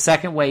way. The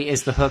second way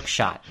is the hook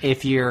shot.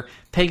 If you're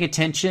paying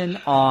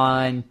attention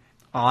on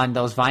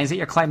those vines that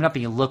you're climbing up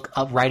and you look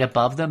up right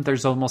above them,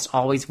 there's almost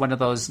always one of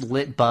those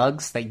lit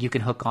bugs that you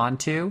can hook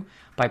onto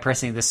by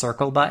pressing the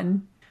circle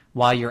button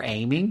while you're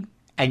aiming,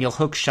 and you'll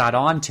hook shot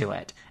onto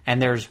it. And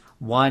there's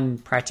one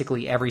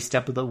practically every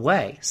step of the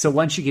way. So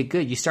once you get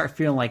good, you start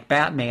feeling like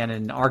Batman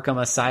in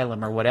Arkham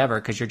Asylum or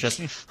whatever, because you're just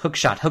hook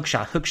shot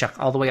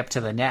all the way up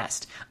to the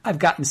nest. I've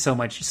gotten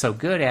so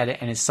good at it,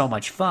 and it's so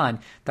much fun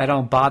that I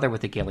don't bother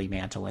with the ghillie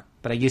mantle.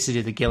 But I used to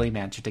do the ghillie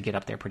mantle to get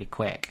up there pretty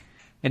quick.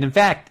 And in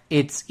fact,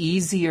 it's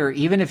easier,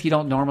 even if you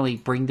don't normally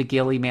bring the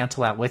ghillie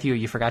mantle out with you, or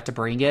you forgot to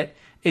bring it,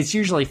 it's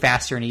usually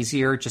faster and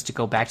easier just to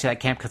go back to that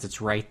camp because it's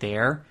right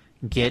there.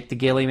 Get the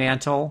ghillie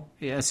mantle,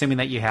 assuming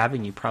that you have,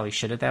 and you probably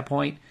should at that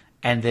point,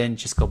 and then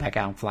just go back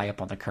out and fly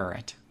up on the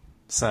current.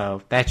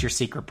 So that's your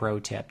secret pro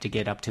tip to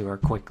get up to her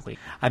quickly.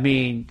 I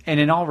mean, and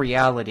in all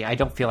reality, I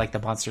don't feel like the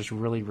monsters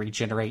really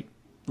regenerate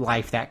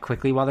life that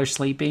quickly while they're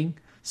sleeping.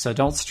 So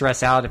don't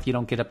stress out if you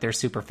don't get up there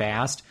super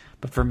fast.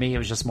 But for me, it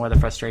was just more the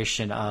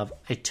frustration of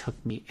it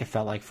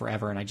felt like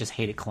forever, and I just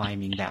hated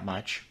climbing that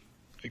much.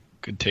 It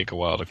could take a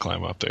while to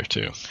climb up there,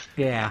 too.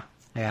 Yeah.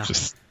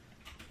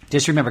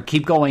 Just remember,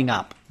 keep going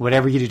up.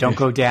 Whatever you do, don't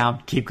go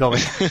down. Keep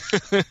going.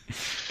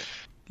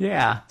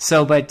 Yeah.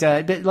 So, but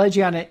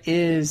Legiana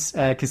is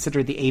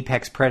considered the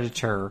apex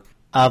predator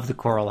of the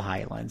Coral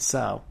Highlands.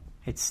 So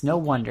it's no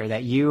wonder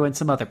that you and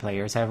some other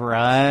players have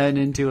run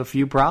into a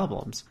few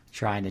problems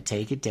trying to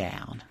take it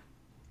down.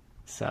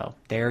 So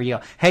there you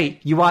go. Hey,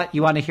 you want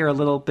to hear a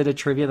little bit of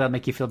trivia that'll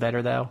make you feel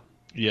better, though?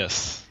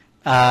 Yes.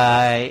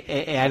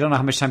 I don't know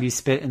how much time you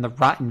spent in the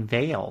Rotten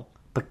Vale,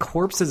 but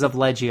corpses of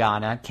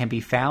Legiana can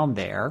be found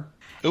there.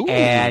 Ooh.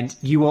 And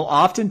you will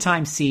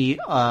oftentimes see,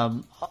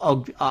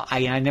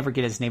 I never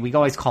get his name. We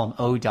always call him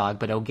O-Dog,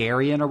 but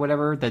Ogarian or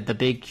whatever, the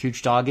big,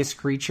 huge doggish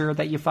creature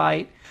that you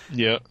fight.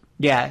 Yeah.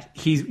 Yeah,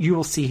 you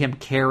will see him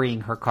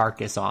carrying her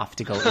carcass off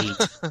to go eat.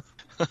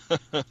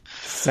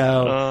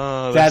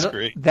 So that's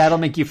great. That'll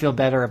make you feel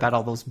better about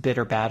all those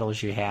bitter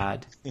battles you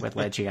had with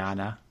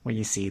Legiana when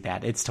you see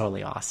that. It's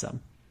totally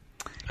awesome.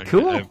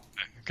 Cool. I'm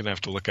going to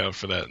have to look out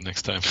for that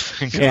next time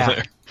I go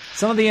there.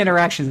 Some of the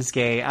interactions,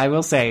 Gay, I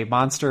will say,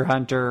 Monster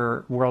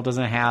Hunter World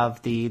doesn't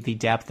have the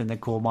depth and the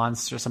cool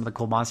monsters, some of the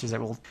cool monsters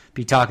that we'll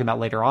be talking about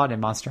later on in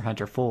Monster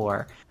Hunter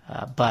 4.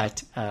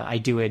 But I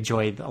do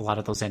enjoy a lot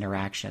of those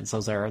interactions.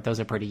 Those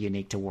are pretty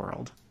unique to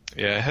World.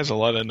 Yeah, it has a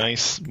lot of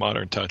nice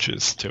modern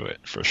touches to it,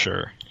 for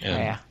sure.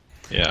 And,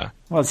 yeah.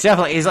 Well, it's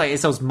definitely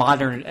it's those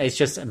modern. It's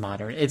just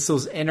modern. It's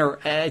those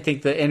I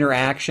think the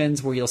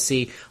interactions where you'll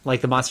see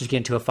like the monsters get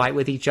into a fight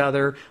with each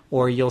other,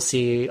 or you'll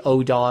see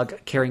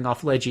O-Dog carrying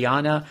off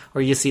Legiana,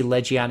 or you see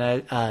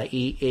Legiana,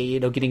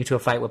 getting into a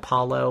fight with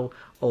Paulo,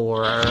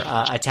 or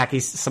attacking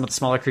some of the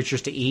smaller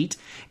creatures to eat.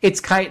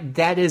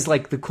 That is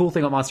like the cool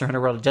thing about Monster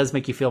Hunter World. It does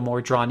make you feel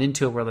more drawn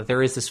into it, where that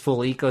there is this full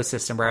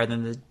ecosystem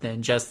rather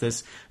than just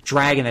this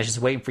dragon that's just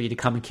waiting for you to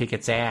come and kick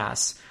its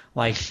ass.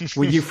 Like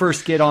when you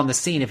first get on the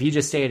scene, if you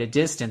just stay at a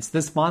distance,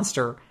 this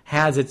monster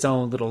has its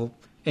own little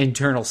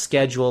internal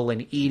schedule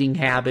and eating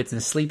habits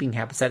and sleeping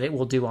habits that it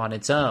will do on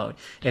its own,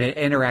 and it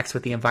interacts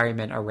with the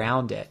environment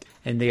around it,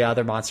 and the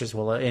other monsters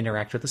will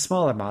interact with the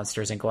smaller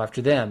monsters and go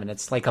after them, and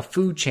it's like a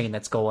food chain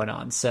that's going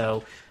on.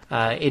 So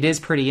it is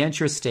pretty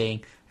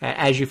interesting.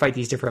 As you fight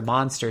these different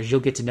monsters, you'll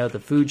get to know the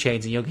food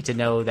chains, and you'll get to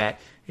know that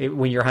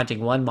when you're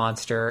hunting one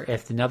monster,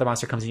 if another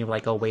monster comes in, you're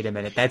like, oh, wait a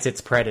minute, that's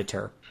its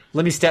predator.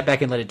 Let me step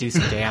back and let it do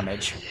some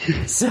damage.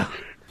 So,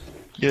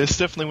 yeah, it's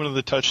definitely one of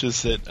the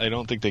touches that I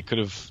don't think they could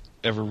have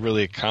ever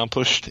really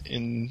accomplished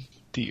in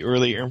the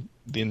earlier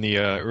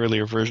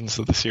versions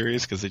of the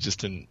series, because they just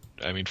didn't.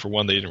 I mean, for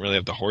one, they didn't really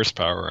have the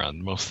horsepower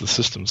on most of the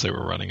systems they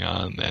were running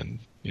on, and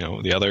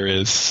the other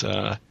is,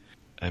 the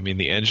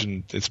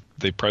engine.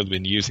 They've probably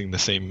been using the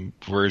same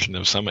version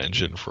of some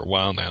engine for a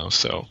while now,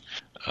 so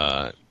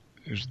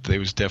they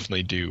was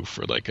definitely due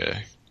for like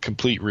a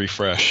complete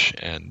refresh,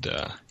 and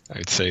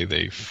I'd say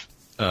they've,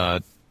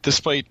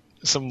 despite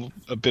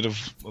a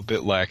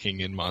bit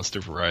lacking in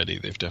monster variety,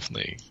 they've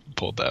definitely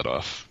pulled that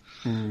off.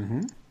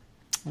 Mm-hmm.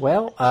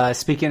 Well,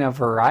 speaking of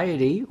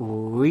variety,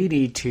 we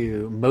need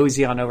to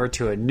mosey on over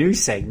to a new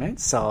segment,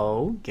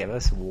 so give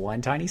us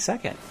one tiny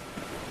second.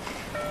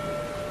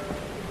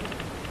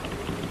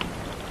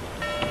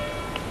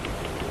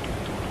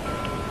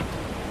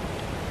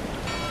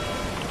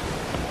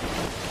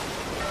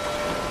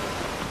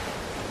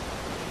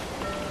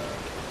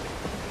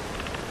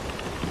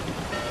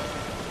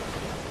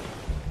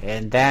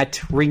 And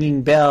that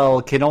ringing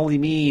bell can only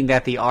mean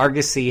that the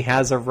Argosy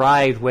has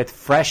arrived with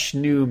fresh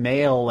new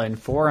mail and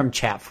forum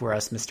chat for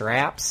us, Mr.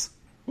 Apps.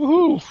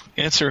 Woohoo!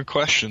 Answering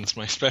questions,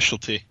 my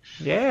specialty.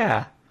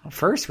 Yeah.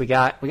 First, we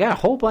got a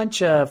whole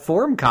bunch of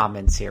forum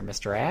comments here,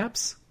 Mr.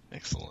 Apps.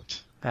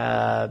 Excellent.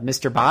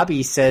 Mr.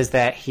 Bobby says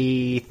that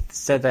he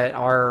said that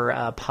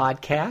our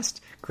podcast,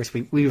 of course,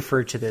 we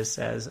refer to this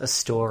as a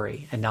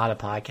story and not a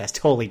podcast.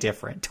 Totally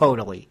different.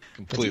 Totally.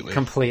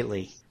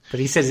 Completely. But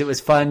he says it was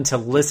fun to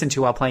listen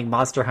to while playing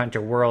Monster Hunter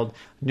World.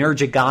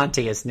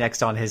 Nergigante is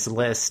next on his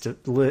list,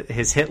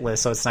 his hit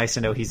list, so it's nice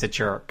to know he's a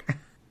jerk.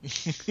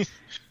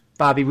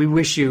 Bobby, we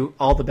wish you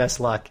all the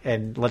best luck,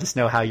 and let us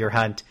know how your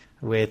hunt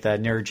with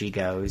Nergi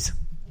goes.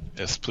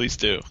 Yes, please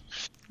do.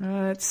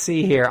 Let's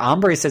see here.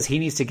 Ombre says he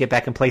needs to get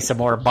back and play some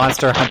more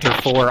Monster Hunter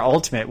 4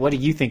 Ultimate. What do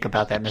you think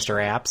about that, Mr.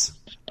 Apps?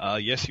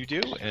 Yes, you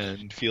do,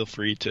 and feel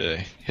free to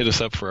hit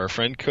us up for our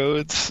friend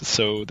codes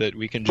so that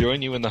we can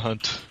join you in the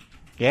hunt.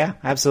 Yeah,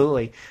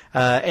 absolutely.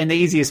 And the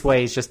easiest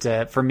way is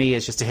for me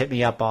is just to hit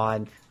me up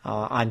on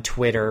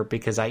Twitter,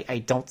 because I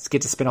don't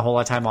get to spend a whole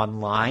lot of time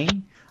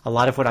online. A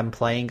lot of what I'm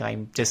playing,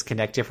 I'm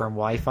disconnected from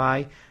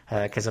Wi-Fi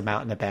because I'm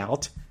out and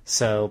about.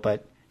 So,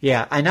 but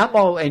yeah,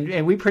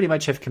 and we pretty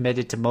much have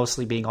committed to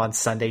mostly being on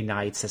Sunday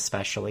nights,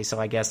 especially. So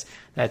I guess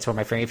that's where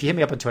my friend. If you hit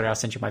me up on Twitter, I'll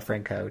send you my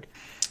friend code.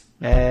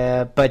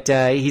 But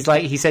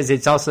he says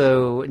it's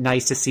also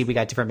nice to see we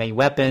got different main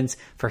weapons.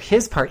 For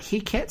his part,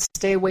 he can't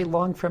stay away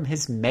long from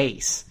his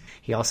mace.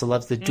 He also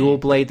loves the dual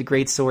blade, the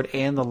great sword,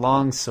 and the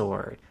long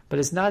sword, but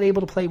is not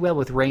able to play well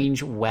with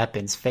ranged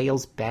weapons.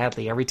 Fails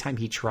badly every time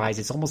he tries.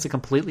 It's almost a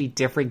completely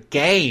different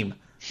game.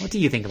 What do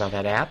you think about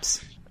that,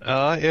 Apps?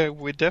 Yeah,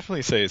 we'd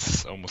definitely say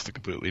it's almost a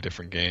completely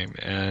different game,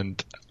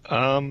 and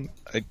I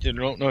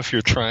don't know if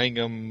you're trying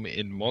them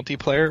in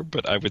multiplayer,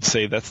 but I would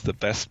say that's the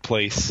best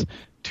place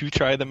to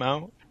try them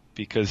out,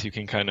 because you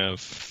can kind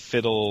of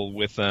fiddle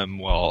with them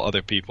while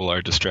other people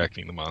are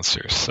distracting the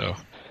monsters. So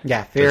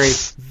yeah,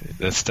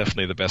 that's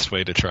definitely the best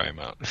way to try them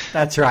out.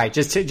 That's right.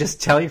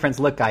 Just tell your friends,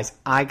 look, guys,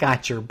 I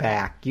got your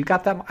back. You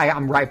got them.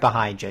 I'm right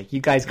behind you.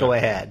 You guys go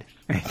ahead.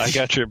 I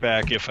got your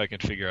back if I can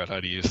figure out how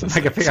to use this.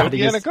 I can figure out how to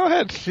use. Go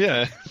ahead.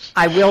 Yeah.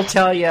 I will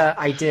tell you,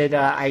 I did.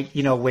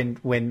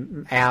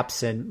 When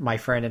Apps and my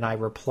friend and I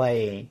were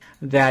playing,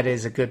 that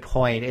is a good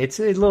point. It's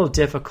a little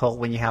difficult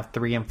when you have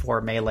 3 and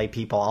 4 melee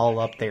people all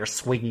up there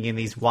swinging in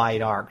these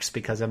wide arcs,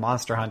 because in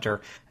Monster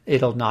Hunter,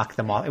 it'll knock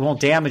them off. It won't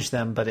damage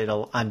them, but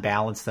it'll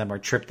unbalance them or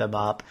trip them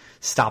up,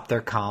 stop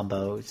their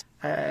combos.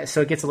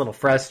 So it gets a little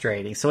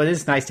frustrating. So it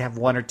is nice to have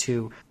 1 or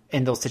 2.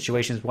 In those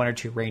situations, 1 or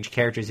 2 ranged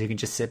characters who can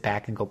just sit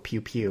back and go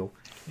pew pew.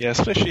 Yeah,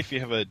 especially if you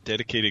have a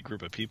dedicated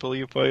group of people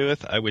you play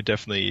with, I would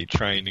definitely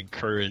try and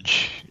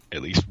encourage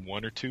at least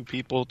 1 or 2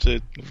 people to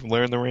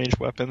learn the ranged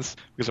weapons,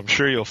 because I'm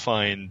sure you'll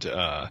find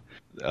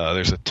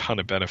there's a ton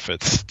of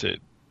benefits to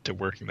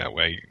working that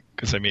way.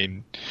 Because, I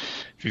mean,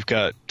 if you've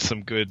got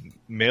some good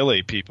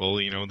melee people,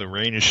 the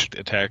ranged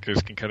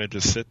attackers can kind of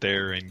just sit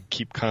there and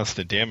keep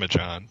constant damage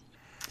on.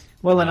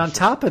 Well, and on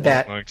top of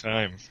that, long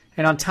time.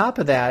 And on top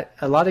of that,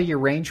 a lot of your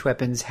ranged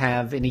weapons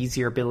have an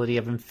easier ability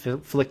of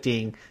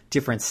inflicting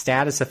different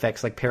status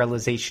effects like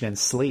paralyzation and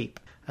sleep.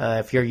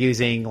 If you're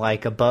using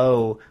like a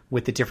bow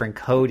with the different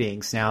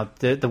coatings. Now,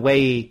 the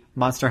way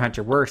Monster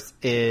Hunter works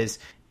is,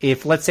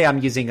 if, let's say I'm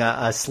using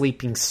a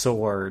sleeping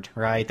sword,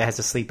 right, that has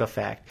a sleep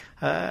effect,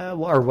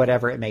 or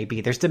whatever it may be,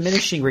 there's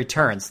diminishing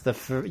returns. The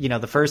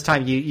first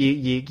time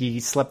you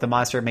slept the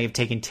monster, it may have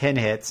taken 10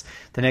 hits.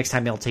 The next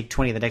time it'll take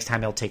 20. The next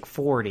time it'll take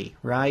 40,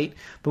 right?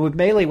 But with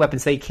melee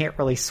weapons, they can't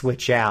really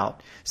switch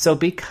out. So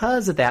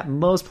because of that,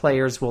 most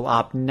players will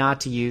opt not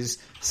to use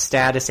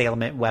status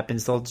ailment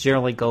weapons. They'll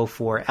generally go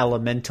for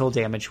elemental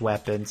damage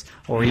weapons,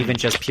 or even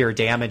just pure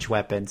damage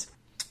weapons.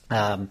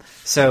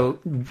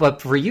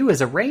 But for you as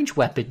a ranged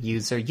weapon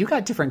user, you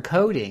got different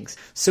coatings.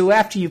 So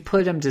after you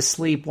put them to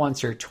sleep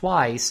once or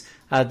twice,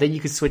 then you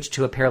can switch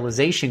to a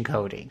paralyzation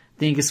coating.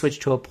 Then you can switch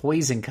to a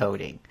poison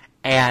coating.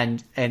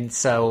 And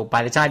so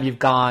by the time you've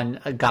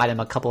got him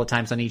a couple of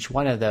times on each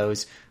one of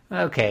those,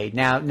 okay,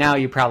 now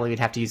you probably would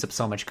have to use up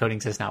so much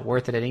coatings it's not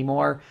worth it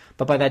anymore.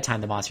 But by that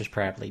time, the monster's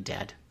probably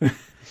dead.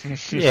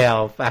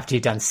 After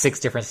you've done 6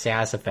 different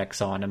status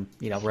effects on him,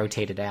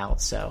 rotated out.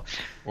 So,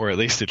 or at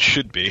least it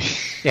should be.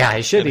 Yeah,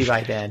 it should be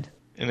by then.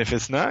 And if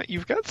it's not,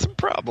 you've got some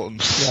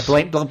problems.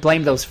 Yeah,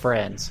 blame those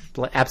friends.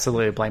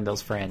 Absolutely blame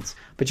those friends.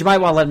 But you might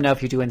want to let them know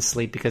if you're doing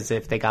sleep, because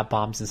if they got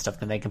bombs and stuff,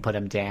 then they can put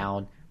them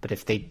down. But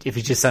if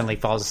he just suddenly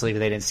falls asleep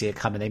and they didn't see it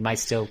coming, they might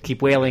still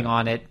keep wailing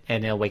on it,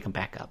 and it'll wake them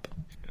back up.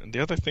 And the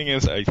other thing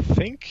is, I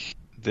think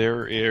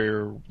there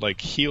are like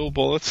heal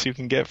bullets you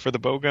can get for the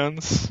bow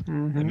guns.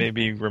 Mm-hmm. I may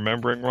be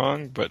remembering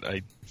wrong, but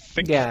I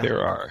think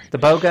there are. The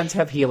bow guns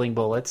have healing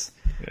bullets.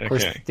 Of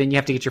course, then you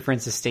have to get your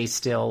friends to stay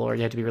still, or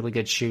you have to be really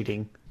good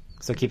shooting.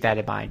 So keep that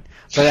in mind.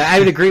 But I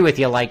would agree with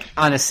you. Like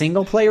on a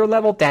single player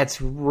level,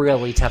 that's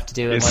really tough to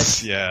do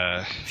unless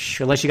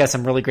you got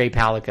some really great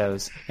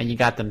palicos and you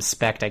got them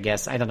spec'd. I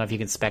guess I don't know if you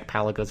can spec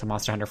palicos in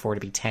Monster Hunter 4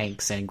 to be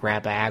tanks and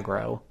grab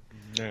aggro.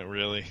 Not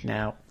really.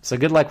 No. So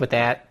good luck with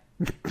that.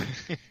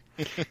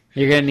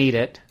 You're going to need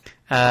it.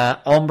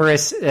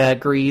 Umbris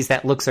agrees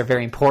that looks are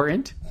very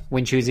important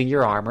when choosing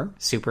your armor.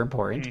 Super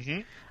important.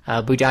 Mm-hmm.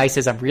 Budai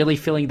says, I'm really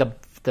feeling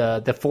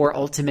the 4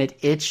 Ultimate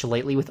itch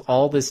lately with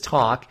all this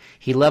talk.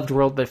 He loved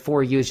World, but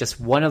 4U is just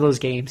one of those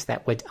games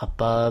that went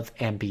above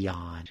and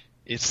beyond.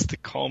 It's the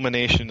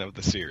culmination of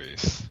the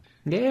series.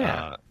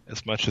 Yeah.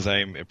 As much as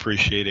I'm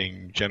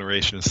appreciating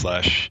Generation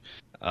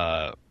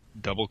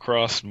 / Double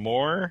Cross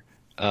more,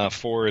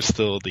 4 is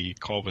still the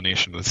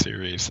culmination of the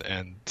series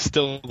and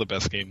still the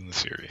best game in the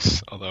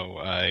series. Although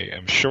I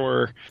am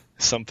sure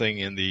something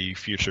in the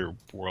future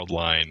World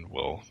line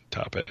will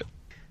top it.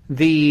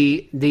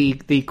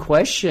 The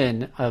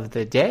question of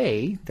the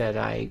day that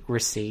I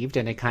received,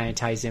 and it kind of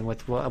ties in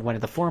with one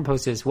of the forum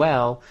posts as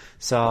well,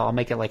 so I'll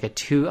make it like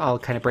I'll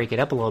kind of break it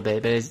up a little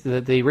bit,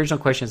 but the original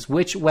question is,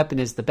 which weapon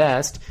is the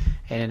best?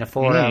 And in a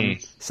forum,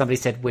 somebody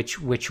said,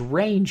 which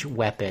range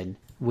weapon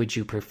would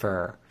you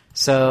prefer?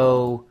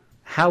 So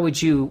how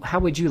would you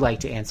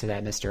like to answer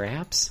that, Mr.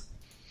 Apps?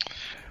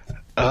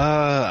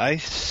 I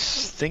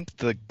think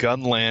the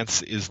gun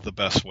lance is the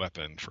best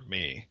weapon for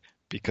me,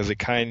 because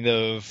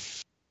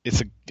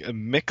it's a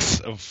mix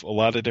of a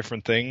lot of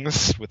different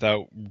things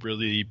without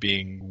really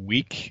being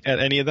weak at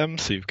any of them.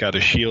 So you've got a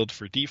shield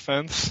for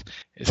defense.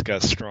 It's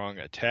got strong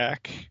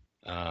attack.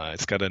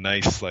 It's got a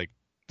nice,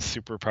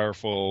 super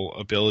powerful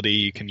ability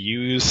you can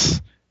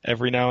use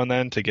every now and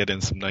then to get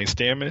in some nice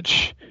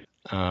damage.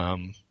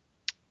 And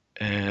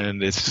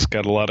it's just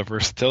got a lot of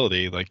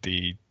versatility.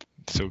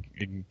 So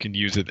you can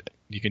use it.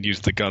 You can use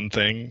the gun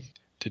thing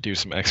to do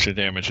some extra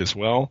damage as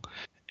well.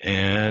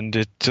 And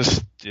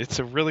it's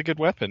a really good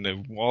weapon,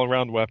 an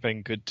all-around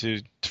weapon,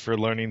 good for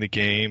learning the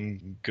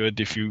game, good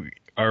if you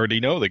already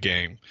know the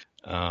game.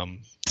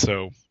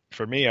 So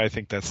for me, I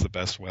think that's the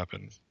best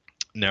weapon.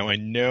 Now, I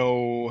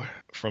know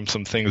from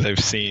some things I've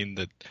seen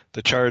that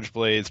the charge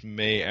blades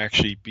may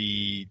actually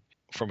be,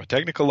 from a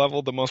technical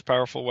level, the most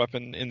powerful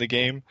weapon in the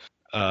game,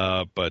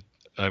 but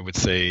I would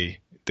say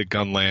the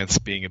gun lance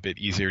being a bit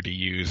easier to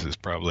use is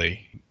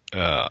probably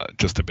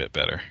just a bit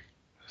better.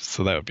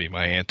 So that would be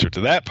my answer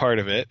to that part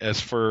of it. As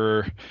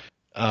for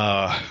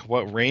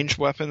What ranged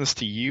weapons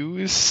to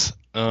use?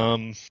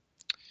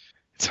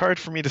 It's hard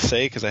for me to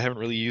say because I haven't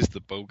really used the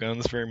bow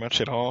guns very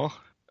much at all.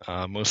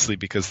 Mostly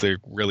because they're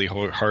really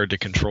hard to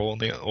control in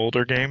the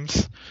older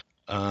games.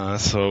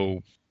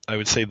 So I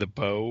would say the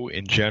bow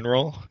in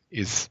general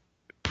is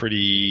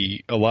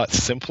a lot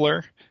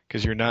simpler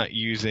because you're not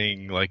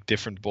using like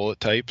different bullet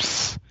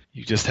types.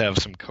 You just have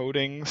some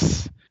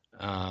coatings.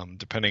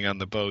 Depending on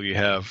the bow you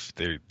have,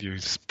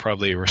 there's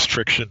probably a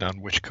restriction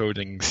on which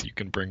coatings you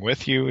can bring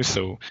with you,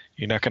 so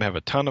you're not going to have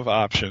a ton of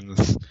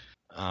options.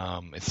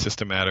 It's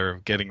just a matter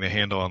of getting the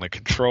handle on the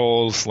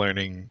controls,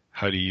 learning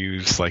how to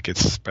use like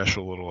its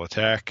special little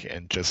attack,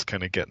 and just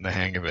kind of getting the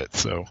hang of it.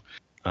 So,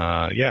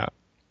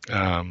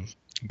 gun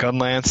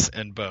lance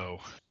and bow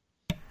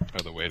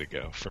are the way to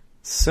go.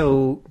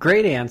 So,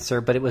 great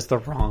answer, but it was the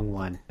wrong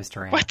one,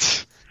 Mr. Ant.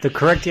 What? The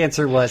correct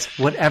answer was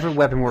whatever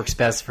weapon works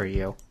best for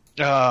you.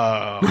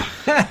 Oh.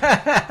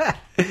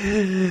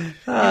 You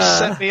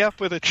set me up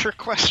with a trick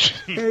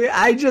question.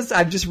 I'm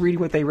just reading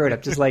what they wrote.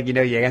 I'm just like, you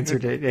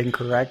answered it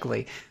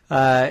incorrectly.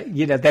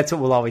 That's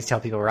what we'll always tell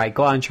people, right?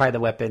 Go out and try the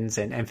weapons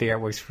and figure out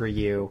what works for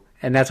you.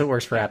 And that's what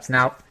works for apps.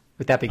 Now,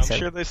 with that being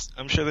said,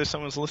 I'm sure there's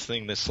someone's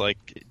listening that's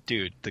like,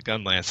 dude, the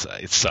gun lance,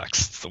 it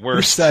sucks. It's the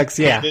worst. It sucks,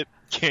 yeah.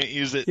 Can't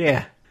use it.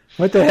 Yeah.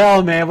 What the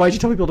hell, man? Why'd you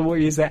tell people to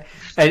use that?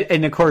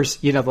 And of course,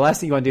 the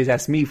last thing you want to do is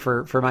ask me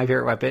for my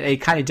favorite weapon. It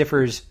kind of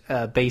differs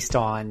based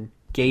on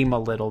game a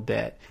little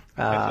bit.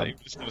 I thought you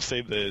were just going to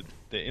say the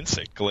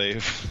insect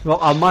glaive. Well,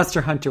 on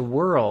Monster Hunter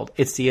World,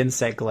 it's the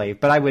insect glaive,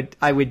 but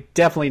I would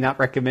definitely not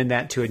recommend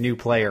that to a new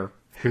player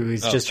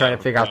who's just trying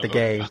to figure out the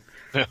game.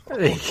 No.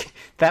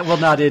 That will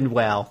not end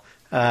well.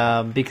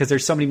 Because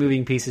there's so many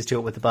moving pieces to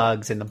it with the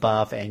bugs and the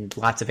buff and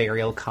lots of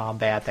aerial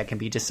combat that can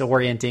be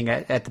disorienting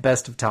at the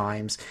best of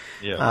times.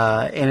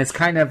 Yeah. And it's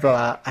kind of,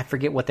 I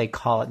forget what they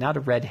call it, not a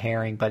red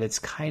herring, but it's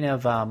kind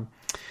of one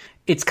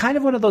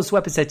of those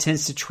weapons that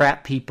tends to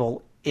trap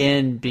people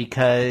in,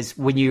 because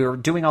when you're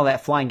doing all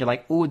that flying, you're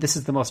like, ooh, this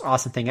is the most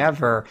awesome thing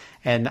ever.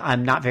 And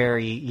I'm not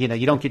very, you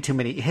don't get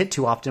hit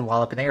too often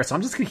while up in the air. So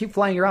I'm just going to keep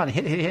flying around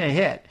and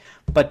hit.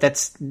 But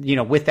that's,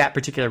 with that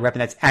particular weapon,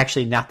 that's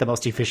actually not the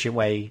most efficient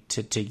way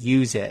to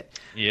use it.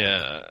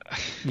 Yeah.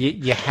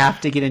 You have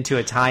to get into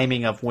a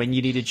timing of when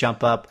you need to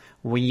jump up,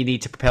 when you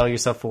need to propel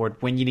yourself forward,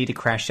 when you need to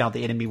crash down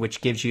the enemy,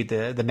 which gives you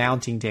the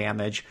mounting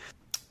damage.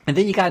 And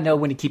then you got to know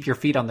when to keep your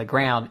feet on the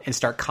ground and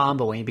start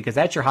comboing, because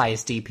that's your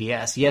highest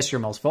DPS. Yes, you're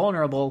most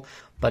vulnerable,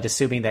 but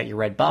assuming that your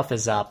red buff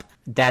is up,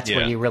 that's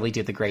when you really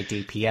do the great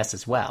DPS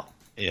as well.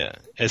 Yeah.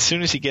 As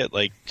soon as you get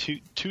like two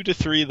to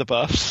three of the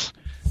buffs,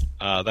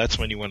 that's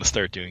when you want to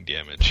start doing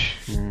damage.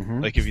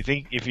 Mm-hmm. Like if you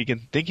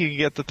can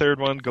get the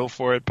third one, go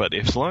for it. But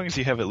as long as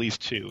you have at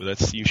least two,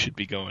 you should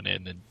be going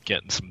in and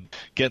getting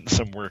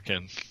some work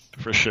in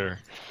for sure.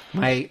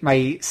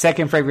 My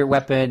second favorite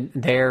weapon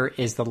there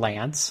is the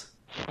lance,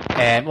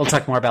 and we'll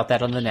talk more about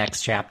that on the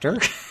next chapter.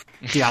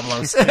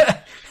 Diablos.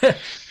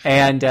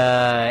 And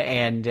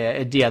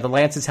the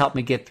lance has helped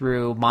me get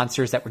through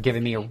monsters that were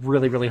giving me a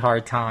really, really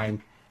hard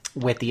time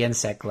with the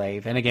insect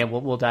glaive. And again,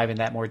 we'll dive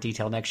into that more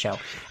detail next show.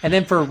 And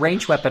then for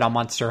ranged weapon on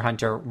Monster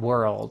Hunter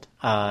World,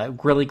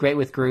 really great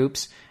with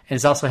groups. And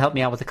it's also helped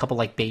me out with a couple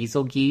like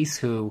Basil Geese,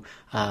 who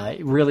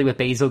really with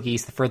Basil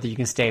Geese, the further you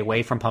can stay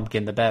away from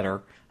Pumpkin, the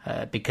better.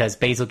 Because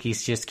Basil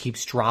Geese just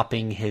keeps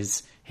dropping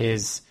his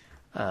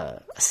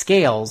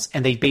scales,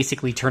 and they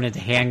basically turn into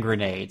hand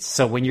grenades.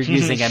 So when you're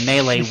using a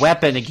melee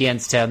weapon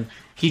against him,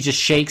 he just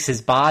shakes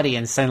his body,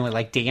 and suddenly,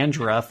 like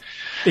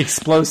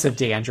explosive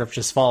dandruff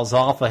just falls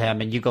off of him,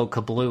 and you go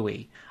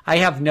kablooey. I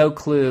have no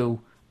clue.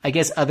 I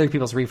guess other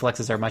people's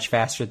reflexes are much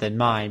faster than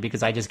mine,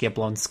 because I just get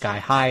blown sky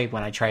high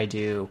when I try to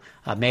do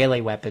a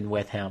melee weapon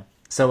with him.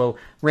 So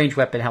ranged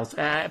weapon helps.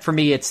 For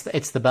me, it's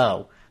the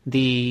bow.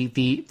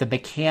 The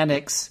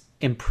mechanics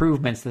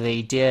improvements that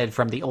they did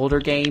from the older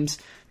games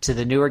to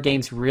the newer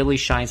games really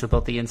shines with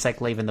both the insect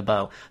glaive and the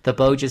bow. The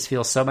bow just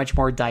feels so much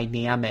more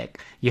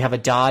dynamic. You have a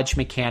dodge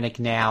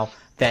mechanic now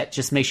that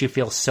just makes you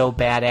feel so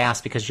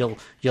badass, because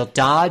you'll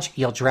dodge,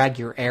 you'll drag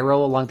your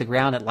arrow along the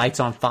ground, it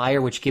lights on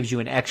fire, which gives you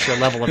an extra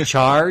level of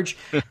charge.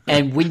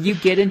 And when you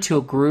get into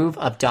a groove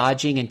of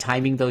dodging and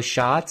timing those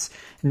shots,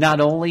 not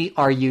only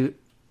are you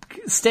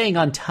staying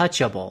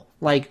untouchable,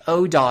 like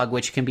O-Dog,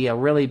 which can be a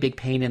really big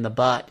pain in the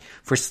butt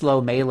for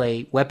slow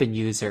melee weapon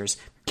users,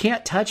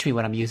 can't touch me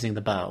when I'm using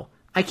the bow.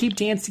 I keep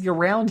dancing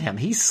around him.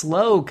 He's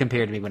slow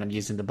compared to me when I'm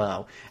using the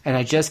bow. And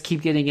I just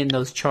keep getting in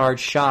those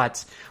charged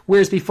shots.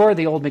 Whereas before,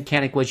 the old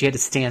mechanic was you had to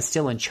stand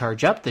still and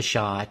charge up the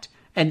shot.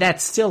 And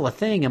that's still a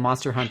thing in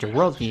Monster Hunter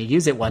World. You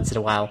use it once in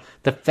a while.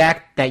 The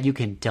fact that you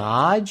can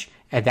dodge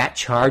and that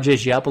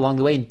charges you up along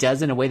the way and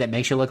does it in a way that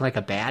makes you look like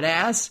a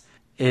badass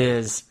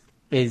is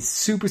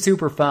super,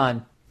 super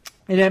fun.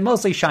 And it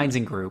mostly shines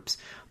in groups.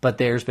 But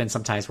there's been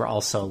some times where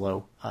I'll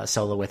solo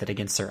with it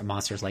against certain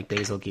monsters like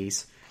Basil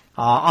Geese.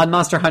 On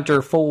Monster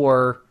Hunter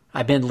 4,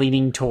 I've been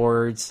leaning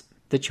towards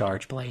the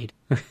Charge Blade.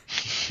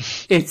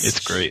 It's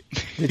great.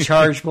 The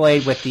Charge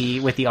Blade with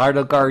the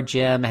Ardo Guard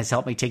gem has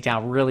helped me take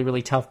down really,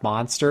 really tough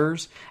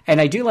monsters.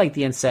 And I do like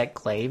the Insect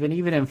Glaive. And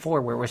even in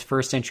 4, where it was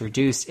first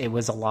introduced, it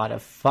was a lot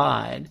of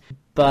fun.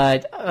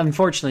 But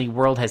unfortunately,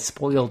 World has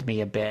spoiled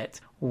me a bit.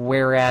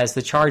 Whereas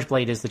the Charge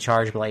Blade is the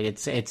Charge Blade.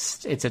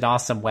 It's an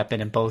awesome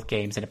weapon in both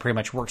games, and it pretty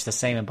much works the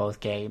same in both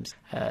games.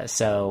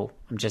 So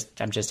I'm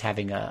just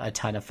having a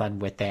ton of fun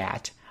with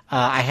that.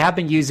 I have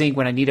been using,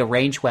 when I need a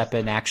ranged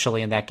weapon,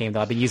 actually, in that game,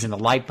 though, I've been using the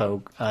light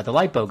bow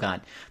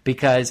gun,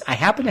 because I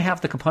happen to have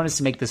the components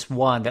to make this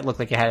one that looked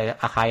like it had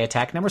a high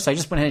attack number. So I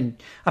just went ahead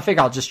and I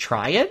figured I'll just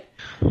try it.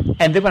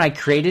 And then when I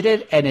created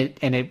it,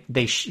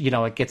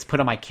 it gets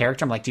put on my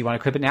character, I'm like, do you want to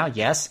equip it now?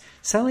 Yes.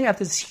 Suddenly I have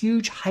this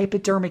huge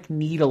hypodermic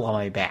needle on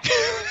my back.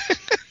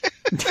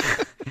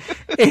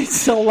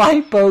 It's a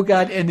light bow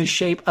gun in the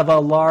shape of a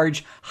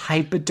large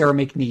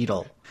hypodermic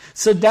needle.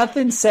 So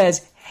nothing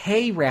says,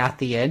 hey,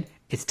 Rathian,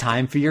 it's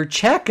time for your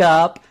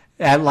checkup,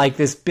 and like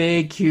this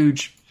big,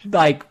 huge,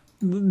 like,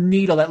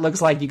 needle that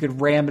looks like you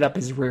could ram it up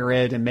his rear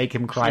end and make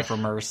him cry for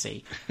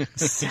mercy.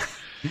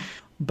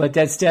 But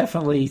that's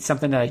definitely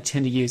something that I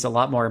tend to use a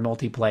lot more in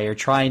multiplayer,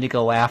 trying to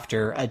go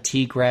after a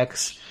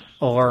Tigrex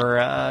or,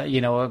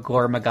 a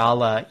Gore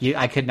Magala.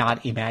 I could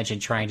not imagine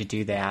trying to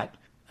do that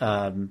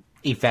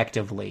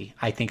effectively.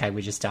 I think I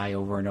would just die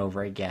over and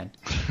over again.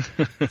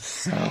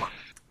 So,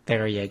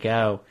 there you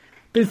go.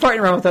 Been fighting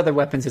around with other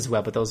weapons as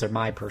well, but those are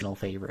my personal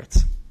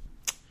favorites.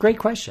 Great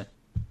question.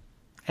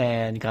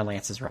 And gun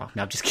lances are off.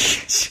 No, I'm just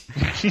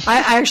kidding.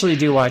 I actually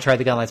do want to try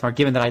the gun lance more,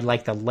 given that I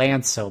like the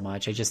lance so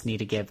much. I just need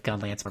to give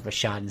gun lance more of a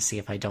shot and see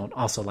if I don't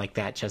also like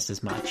that just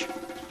as much.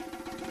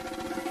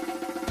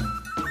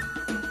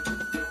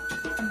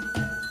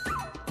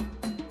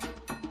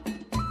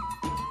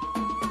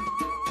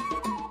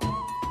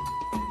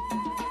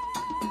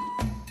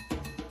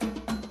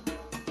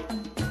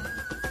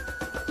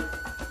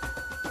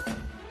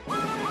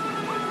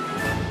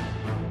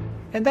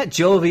 And that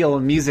jovial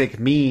music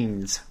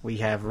means we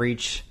have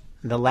reached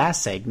the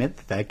last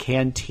segment, the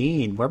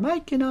canteen, where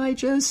Mike and I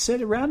just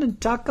sit around and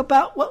talk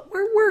about what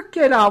we're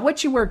working on.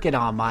 What you working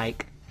on,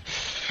 Mike?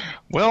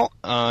 Well,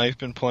 I've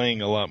been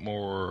playing a lot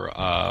more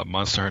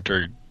Monster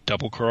Hunter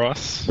Double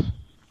Cross,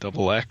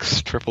 Double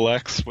X, Triple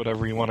X,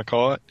 whatever you want to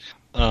call it.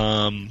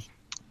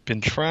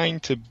 Been trying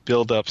to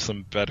build up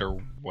some better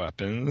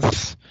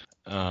weapons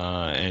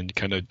and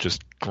kind of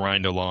just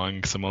grind along,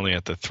 because I'm only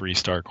at the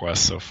 3-star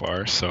quest so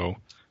far, so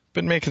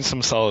been making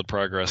some solid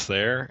progress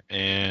there,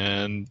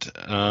 and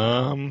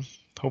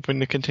hoping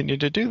to continue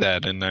to do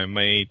that. And I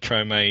may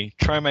try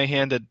my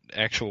hand at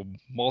actual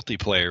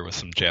multiplayer with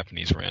some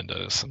Japanese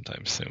randos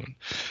sometime soon.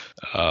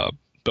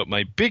 But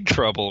my big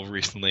trouble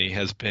recently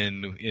has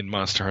been in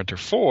Monster Hunter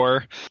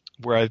 4,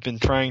 where I've been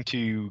trying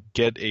to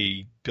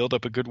build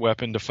up a good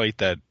weapon to fight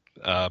that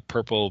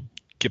purple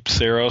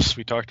Gypceros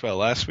we talked about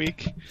last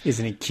week.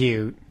 Isn't he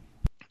cute?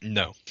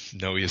 No,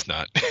 he is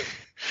not.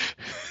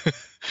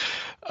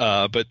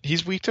 But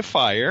he's weak to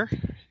fire,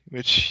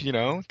 which,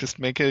 just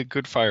make a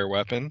good fire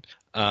weapon.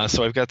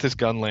 So I've got this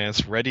gun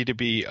lance ready to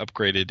be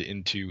upgraded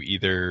into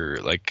either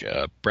like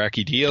a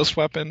Brachydios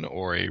weapon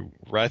or a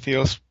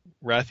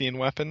Rathian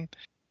weapon.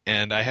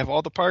 And I have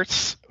all the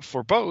parts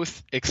for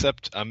both,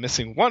 except I'm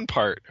missing one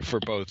part for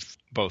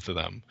both of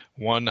them.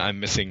 One, I'm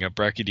missing a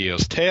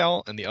Brachydios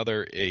tail, and the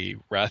other a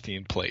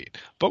Rathian plate.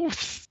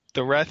 Both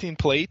the Rathian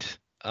plate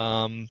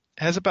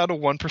has about a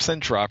 1%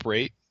 drop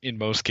rate in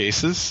most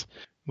cases,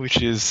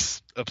 which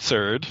is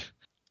absurd.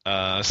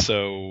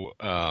 So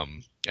I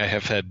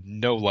have had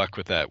no luck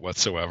with that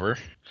whatsoever.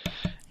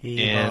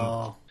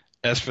 And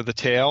as for the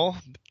tail,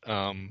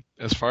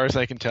 as far as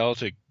I can tell,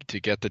 to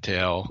get the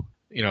tail,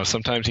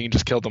 sometimes you can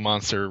just kill the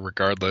monster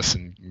regardless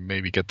and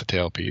maybe get the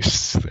tail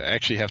piece. I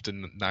actually have to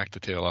knock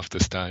the tail off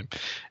this time.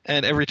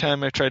 And every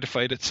time I've tried to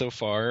fight it so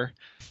far,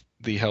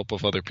 the help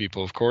of other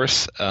people, of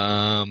course,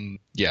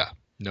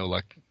 no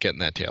luck getting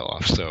that tail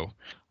off. So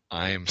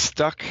I am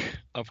stuck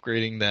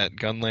upgrading that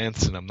gun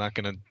lance, and I'm not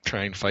going to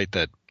try and fight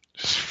that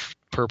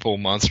purple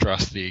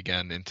monstrosity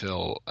again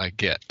until I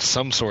get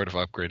some sort of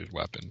upgraded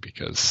weapon,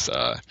 because,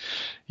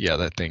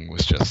 that thing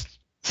was just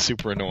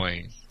super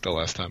annoying the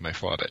last time I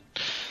fought it.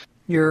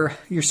 Your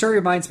story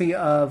reminds me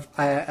of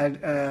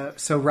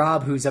so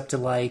Rob, who's up to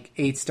like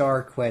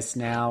 8-star quests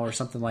now or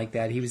something like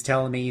that. He was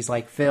telling me, he's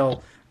like,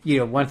 Phil,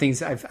 one of the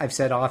things I've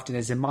said often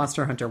is in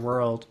Monster Hunter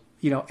World,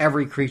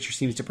 every creature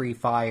seems to breathe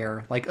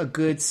fire. Like a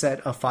good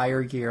set of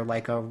fire gear,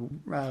 like a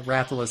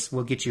Rathalos,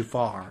 will get you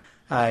far.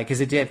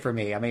 Because it did for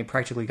me. I mean, it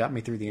practically got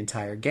me through the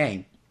entire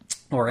game.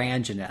 Or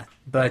Anjanath.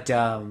 But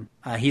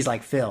he's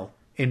like, Phil,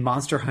 in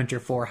Monster Hunter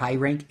 4 high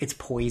rank, it's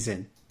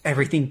poison.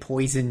 Everything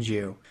poisons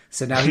you.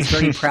 So now he's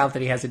very proud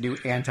that he has a new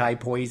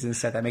anti-poison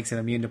set that makes him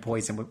immune to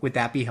poison. Would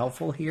that be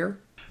helpful here?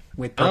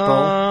 With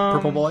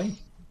Purple Boy?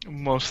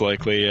 Most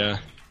likely, yeah.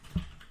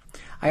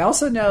 I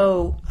also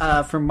know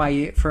from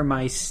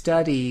my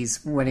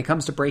studies, when it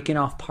comes to breaking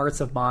off parts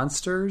of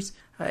monsters,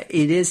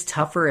 it is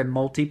tougher in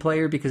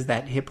multiplayer because of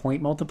that hit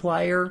point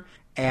multiplier,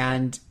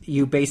 and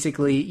you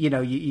basically,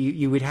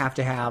 you would have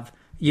to have,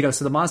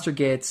 so the monster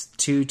gets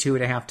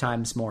 2.5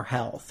 times more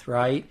health,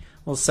 right?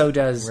 Well, so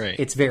does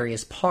its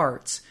various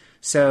parts.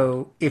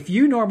 So if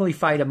you normally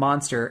fight a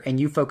monster and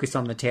you focus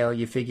on the tail,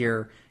 you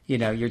figure,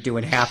 you're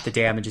doing half the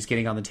damage is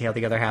getting on the tail.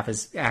 The other half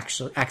is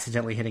actually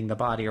accidentally hitting the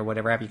body or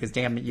whatever have you, because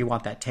damn it, you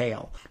want that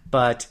tail.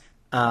 But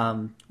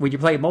when you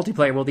play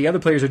multiplayer, well, the other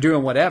players are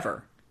doing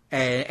whatever.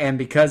 And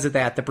because of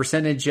that, the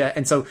percentage,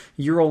 and so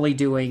you're only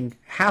doing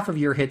half of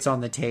your hits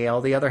on the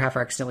tail. The other half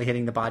are accidentally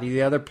hitting the body.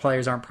 The other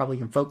players aren't probably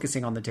even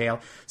focusing on the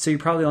tail. So you're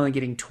probably only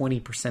getting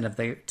 20% of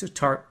the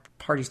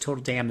party's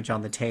total damage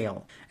on the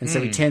tail. And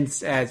so it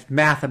tends, as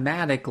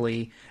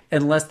mathematically,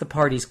 unless the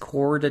party's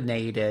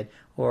coordinated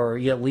or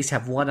you at least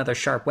have one other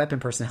sharp weapon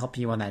person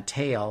helping you on that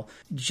tail,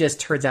 just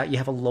turns out you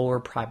have a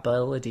lower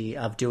probability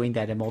of doing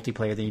that in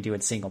multiplayer than you do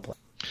in single player.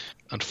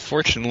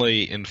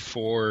 Unfortunately, in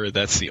 4,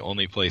 that's the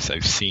only place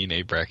I've seen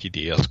a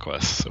Brachydios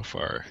quest so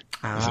far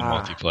as in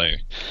multiplayer.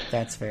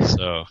 That's fair.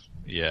 So,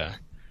 yeah.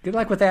 Good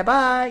luck with that.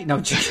 Bye!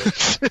 No,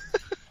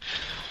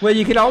 well,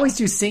 you could always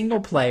do single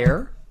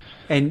player,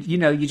 and,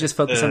 you just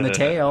focus on the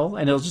tail,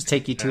 and it'll just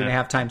take you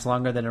 2.5 times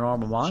longer than a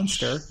normal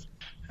monster.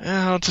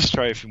 I'll just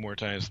try a few more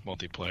times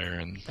multiplayer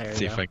and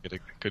see if I get a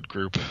good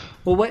group.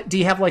 Well, what do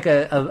you have, like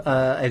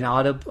an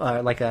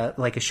auto like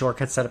a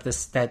shortcut set up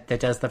that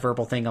does the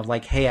verbal thing of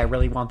like, hey, I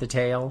really want the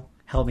tail,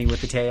 help me with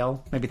the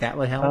tail? Maybe that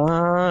would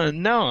help.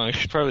 No, I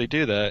should probably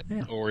do that,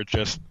 yeah. Or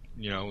just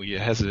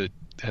it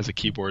has a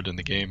keyboard in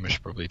the game. I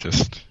should probably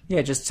just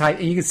just type.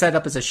 And you can set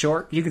up as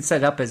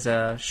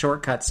a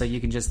shortcut, so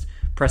you can just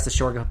press the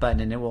shortcut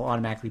button and it will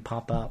automatically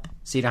pop up,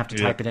 so you don't have to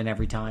type it in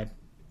every time.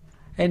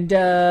 And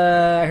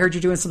I heard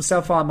you're doing some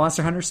stuff on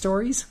Monster Hunter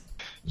Stories?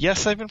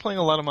 Yes, I've been playing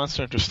a lot of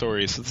Monster Hunter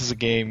Stories. This is a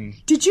game...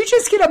 Did you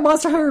just get a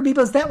Monster Hunter amiibo?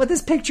 Is that what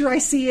this picture I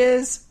see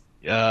is?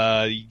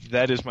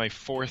 That is my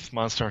 4th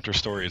Monster Hunter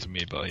Stories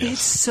amiibo, yes.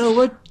 It's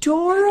so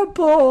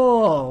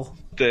adorable!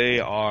 They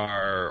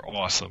are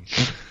awesome.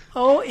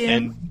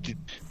 And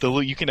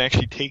you can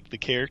actually take the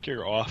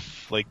character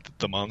off, like,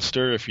 the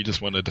monster if you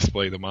just want to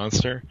display the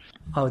monster.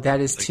 Oh,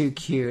 that is too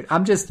cute. I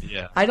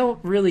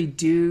don't really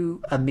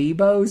do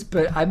amiibos,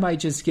 but I might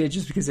just get it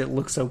just because it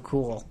looks so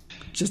cool.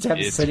 Just to have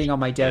it sitting on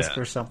my desk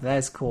or something. That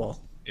is cool.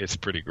 It's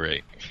pretty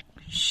great.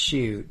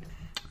 Shoot.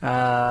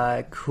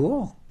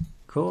 Cool.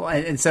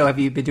 And so have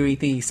you been doing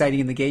anything exciting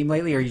in the game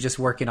lately, or are you just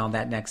working on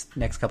that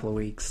next couple of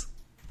weeks?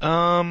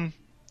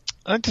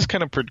 I'm just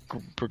kind of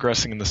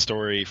progressing in the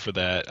story for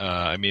that.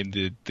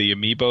 The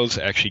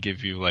amiibos actually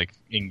give you, like,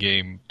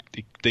 in-game...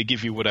 They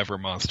give you whatever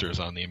monster is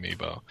on the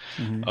amiibo.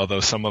 Mm-hmm.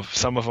 Although some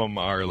of them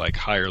are, like,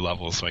 higher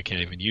levels, so I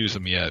can't even use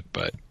them yet.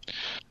 But,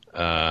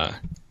 I've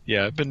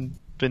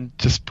been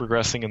just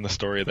progressing in the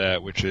story of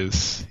that, which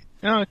is...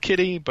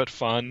 kiddie, but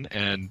fun.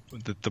 And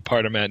the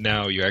part I'm at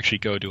now, you actually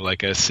go to,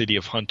 like, a city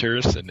of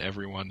hunters, and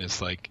everyone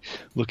is, like,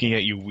 looking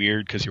at you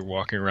weird because you're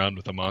walking around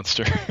with a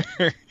monster.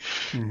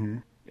 Mm-hmm.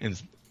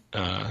 And...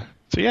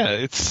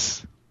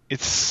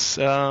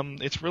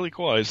 it's really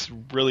cool. I was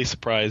really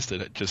surprised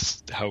at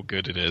just how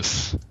good it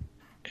is,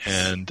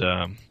 and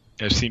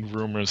I've seen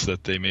rumors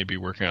that they may be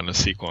working on a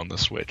sequel on the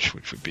Switch,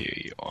 which would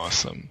be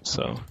awesome.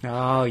 So.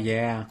 Oh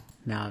yeah,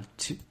 no,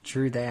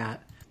 true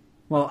that.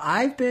 Well,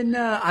 I've been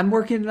I'm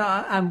working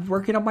on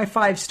my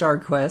 5-star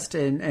quest,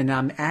 and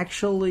I'm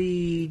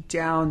actually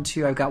down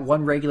to I've got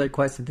one regular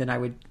quest, and then I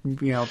would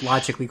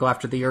logically go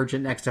after the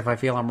urgent next if I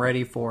feel I'm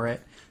ready for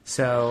it.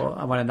 So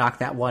I want to knock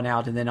that one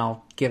out, and then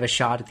I'll give a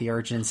shot at the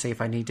urgent and see if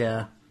I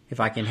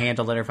can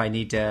handle it, or if I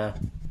need to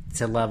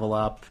level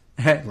up,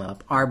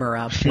 armor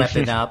up,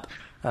 weapon up,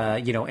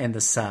 and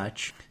the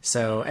such.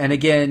 So, and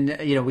again,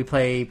 we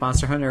play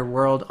Monster Hunter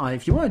World on.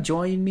 If you want to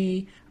join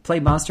me, play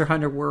Monster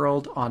Hunter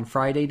World on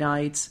Friday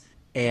nights,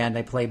 and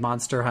I play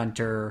Monster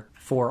Hunter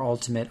 4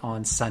 Ultimate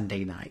on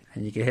Sunday night.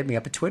 And you can hit me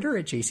up at Twitter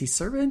at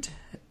JCServant,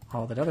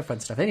 all that other fun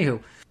stuff.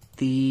 Anywho.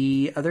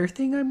 The other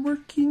thing I'm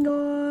working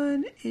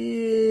on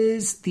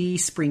is the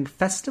Spring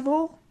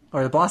Festival,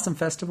 or the Blossom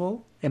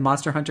Festival in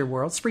Monster Hunter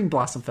World. Spring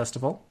Blossom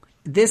Festival.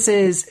 This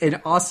is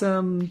an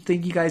awesome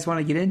thing you guys want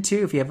to get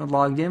into if you haven't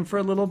logged in for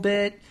a little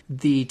bit.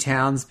 The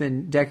town's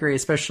been decorated,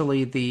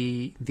 especially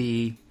the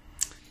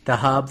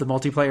hub, the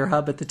multiplayer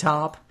hub at the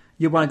top.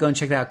 You'll want to go and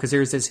check that out because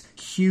there's this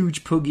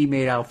huge Poogie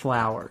made out of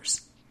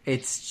flowers.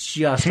 It's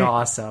just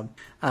awesome.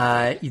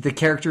 The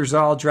characters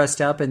are all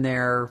dressed up in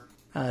their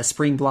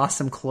spring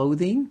blossom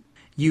clothing.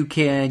 You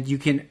can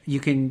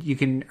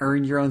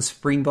earn your own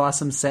spring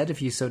blossom set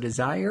if you so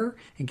desire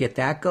and get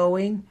that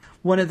going.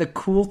 One of the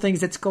cool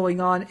things that's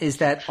going on is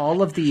that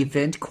all of the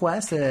event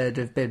quests that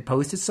have been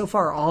posted so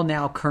far are all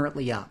now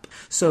currently up.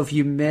 So if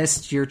you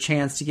missed your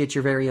chance to get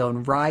your very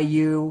own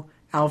Ryu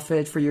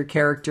outfit for your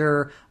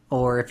character,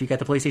 or if you got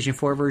the PlayStation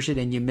 4 version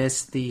and you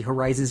missed the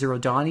Horizon Zero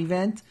Dawn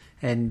event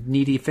and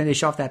need to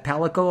finish off that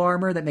Palico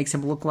armor that makes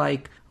him look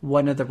like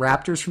one of the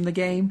raptors from the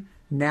game,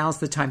 now's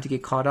the time to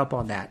get caught up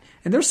on that.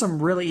 And there's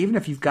some really, even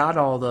if you've got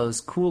all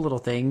those cool little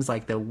things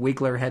like the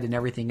Wiggler head and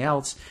everything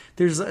else,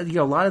 there's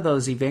a lot of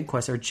those event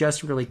quests are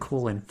just really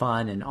cool and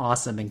fun and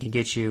awesome and can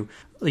get you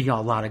a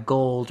lot of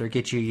gold or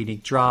get you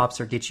unique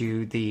drops or get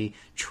you the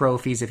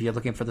trophies if you're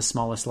looking for the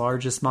smallest,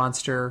 largest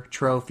monster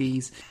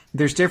trophies.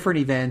 There's different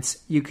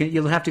events.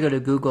 You'll have to go to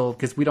Google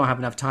because we don't have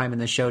enough time in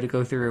the show to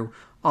go through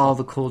all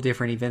the cool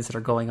different events that are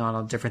going on,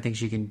 all different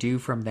things you can do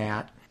from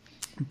that.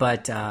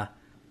 But,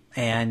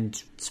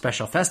 and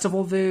special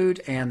festival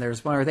food, and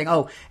there's one other thing.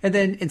 Oh, and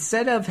then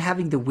instead of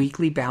having the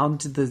weekly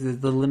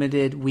the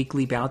limited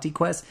weekly bounty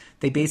quests,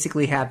 they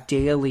basically have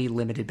daily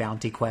limited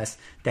bounty quests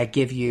that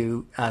give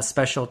you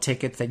special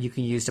tickets that you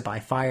can use to buy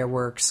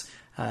fireworks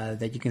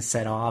that you can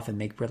set off and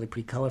make really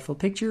pretty colorful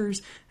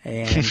pictures.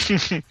 And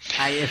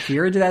if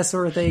you're into that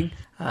sort of thing,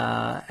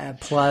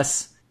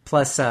 plus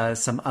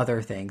some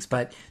other things,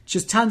 but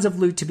just tons of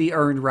loot to be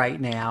earned right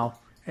now.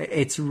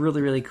 It's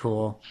really, really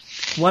cool.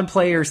 One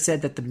player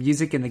said that the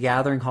music in the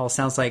Gathering Hall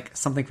sounds like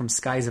something from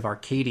Skies of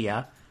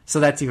Arcadia. So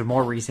that's even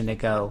more reason to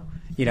go,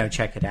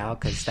 check it out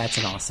because that's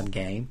an awesome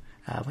game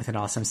with an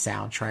awesome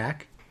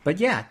soundtrack. But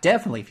yeah,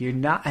 definitely, if you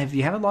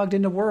haven't logged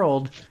into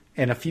World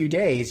in a few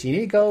days, you need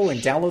to go and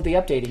download the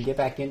update and get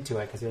back into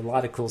it because there's a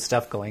lot of cool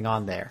stuff going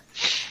on there.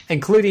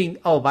 Including,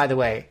 by the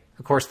way,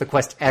 of course, the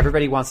quest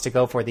everybody wants to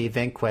go for, the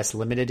event quest,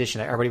 limited edition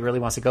that everybody really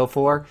wants to go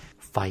for,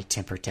 Fight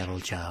Tempered Devil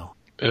Joe.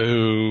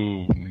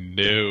 Oh,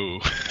 no.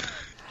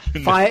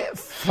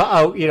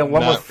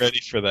 Not ready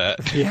for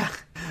that. Yeah.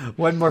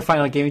 One more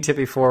final gaming tip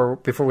before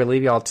we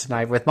leave you all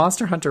tonight. With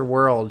Monster Hunter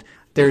World,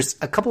 there's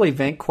a couple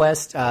event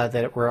quests that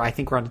I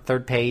think we're on the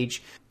third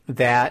page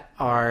that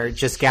are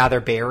just gather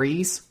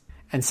berries.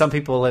 And some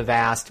people have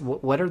asked,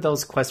 what are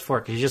those quests for?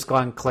 Because you just go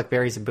out and collect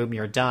berries and boom,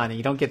 you're done. And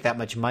you don't get that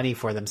much money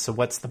for them, so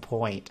what's the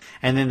point?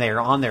 And then they're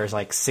on there as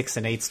like 6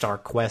 and 8 star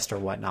quest or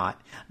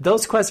whatnot.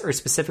 Those quests are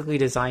specifically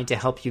designed to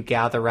help you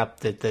gather up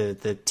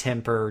the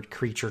tempered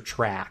creature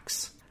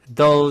tracks.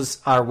 Those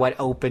are what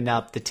open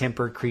up the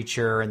tempered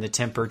creature and the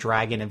tempered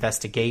dragon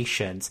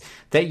investigations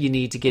that you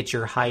need to get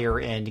your higher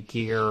end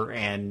gear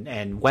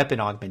and weapon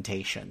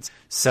augmentations.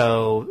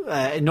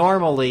 So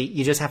normally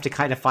you just have to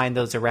kind of find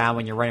those around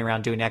when you're running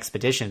around doing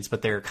expeditions,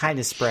 but they're kind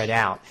of spread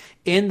out.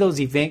 In those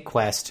event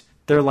quests,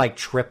 they're like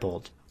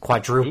tripled,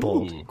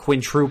 quadrupled,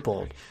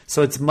 quintupled.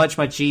 So it's much,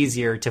 much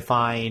easier to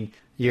find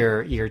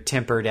your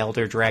tempered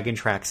elder dragon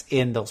tracks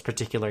in those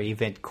particular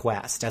event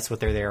quests. That's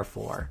what they're there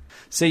for.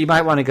 So you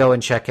might want to go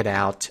and check it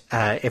out.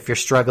 If you're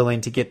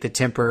struggling to get the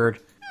tempered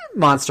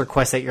monster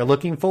quest that you're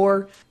looking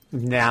for,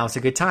 now's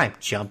a good time.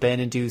 Jump in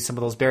and do some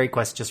of those berry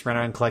quests. Just run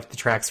around and collect the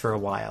tracks for a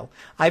while.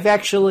 I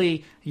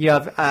actually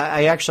have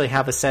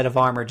a set of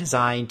armor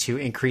designed to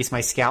increase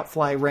my scout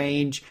fly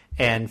range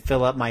and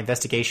fill up my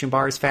investigation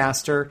bars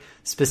faster,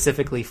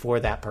 specifically for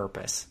that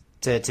purpose,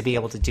 to be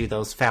able to do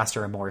those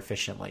faster and more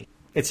efficiently.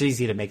 It's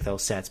easy to make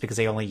those sets because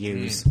they only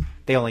use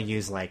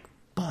like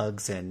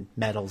bugs and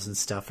metals and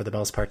stuff for the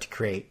most part to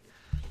create.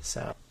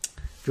 So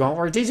if you want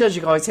more details,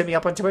 you can always hit me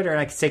up on Twitter and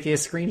I can take you a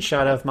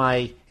screenshot of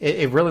my...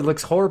 It really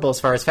looks horrible as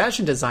far as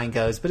fashion design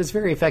goes, but it's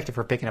very effective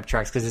for picking up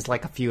tracks because it's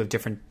like a few of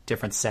different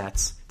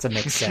sets. It's a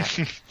mixed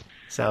set.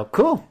 So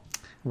cool.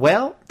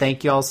 Well,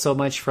 thank you all so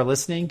much for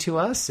listening to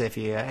us. If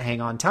you hang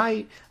on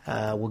tight,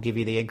 we'll give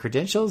you the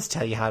credentials,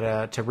 tell you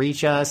how to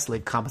reach us,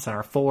 leave comments on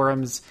our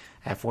forums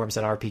at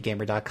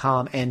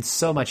forums.rpgamer.com, and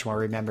so much more.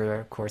 Remember,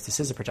 of course,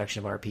 this is a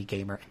production of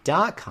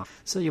rpgamer.com,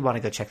 so you want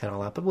to go check that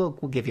all out, but we'll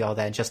give you all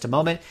that in just a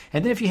moment.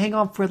 And then if you hang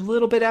on for a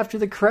little bit after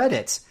the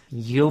credits,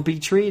 you'll be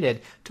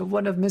treated to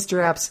one of Mr.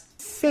 App's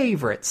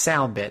favorite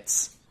sound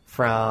bits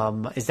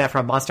is that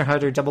from Monster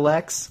Hunter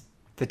XX?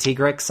 The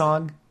Tigrex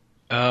song?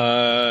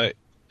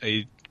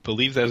 I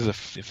believe that is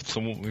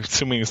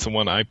assuming it's the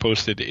one I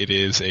posted, it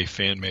is a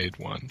fan-made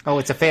one. Oh,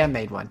 it's a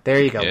fan-made one.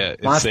 There you go. Yeah,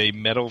 it's a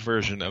metal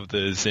version of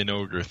the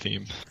Zinogre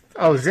theme.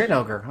 Oh,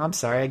 Zinogre. I'm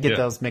sorry. I get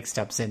those mixed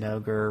up.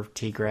 Zinogre,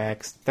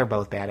 Tigrex. They're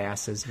both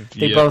badasses.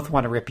 They both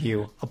want to rip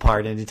you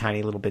apart into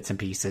tiny little bits and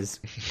pieces.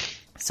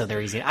 So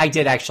they're easy. I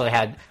did actually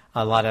had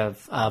a lot of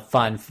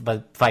fun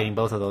fighting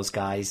both of those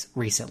guys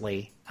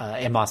recently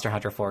in Monster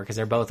Hunter 4 because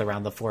they're both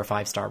around the 4 or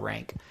 5 star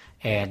rank.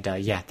 And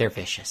they're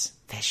vicious.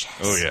 Vicious.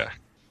 Oh, yeah.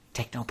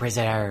 Take no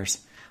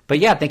prisoners. But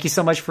yeah, thank you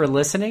so much for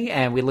listening,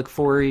 and we look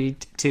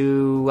forward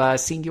to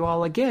seeing you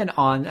all again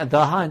on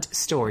The Hunt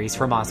Stories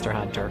for Monster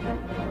Hunter.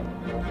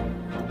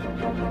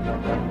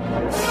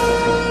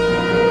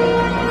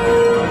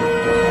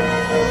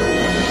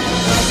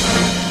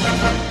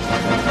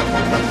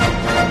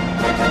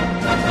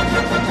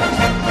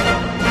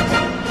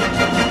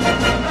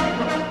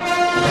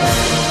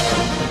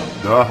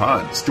 The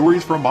Hunt,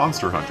 Stories from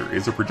Monster Hunter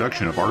is a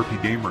production of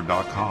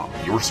rpgamer.com,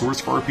 your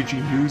source for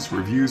RPG news,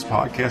 reviews,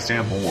 podcasts,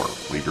 and more.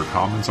 Leave your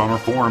comments on our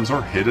forums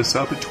or hit us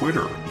up at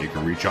Twitter. You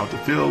can reach out to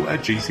Phil at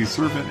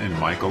JCServant and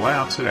Michael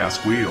Apps at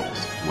Ask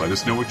Wheels. Let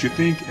us know what you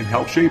think and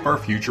help shape our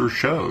future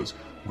shows.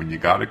 When you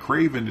got a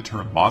craving to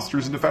turn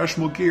monsters into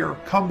fashionable gear,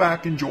 come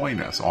back and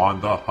join us on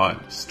The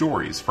Hunt,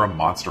 Stories from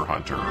Monster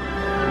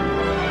Hunter.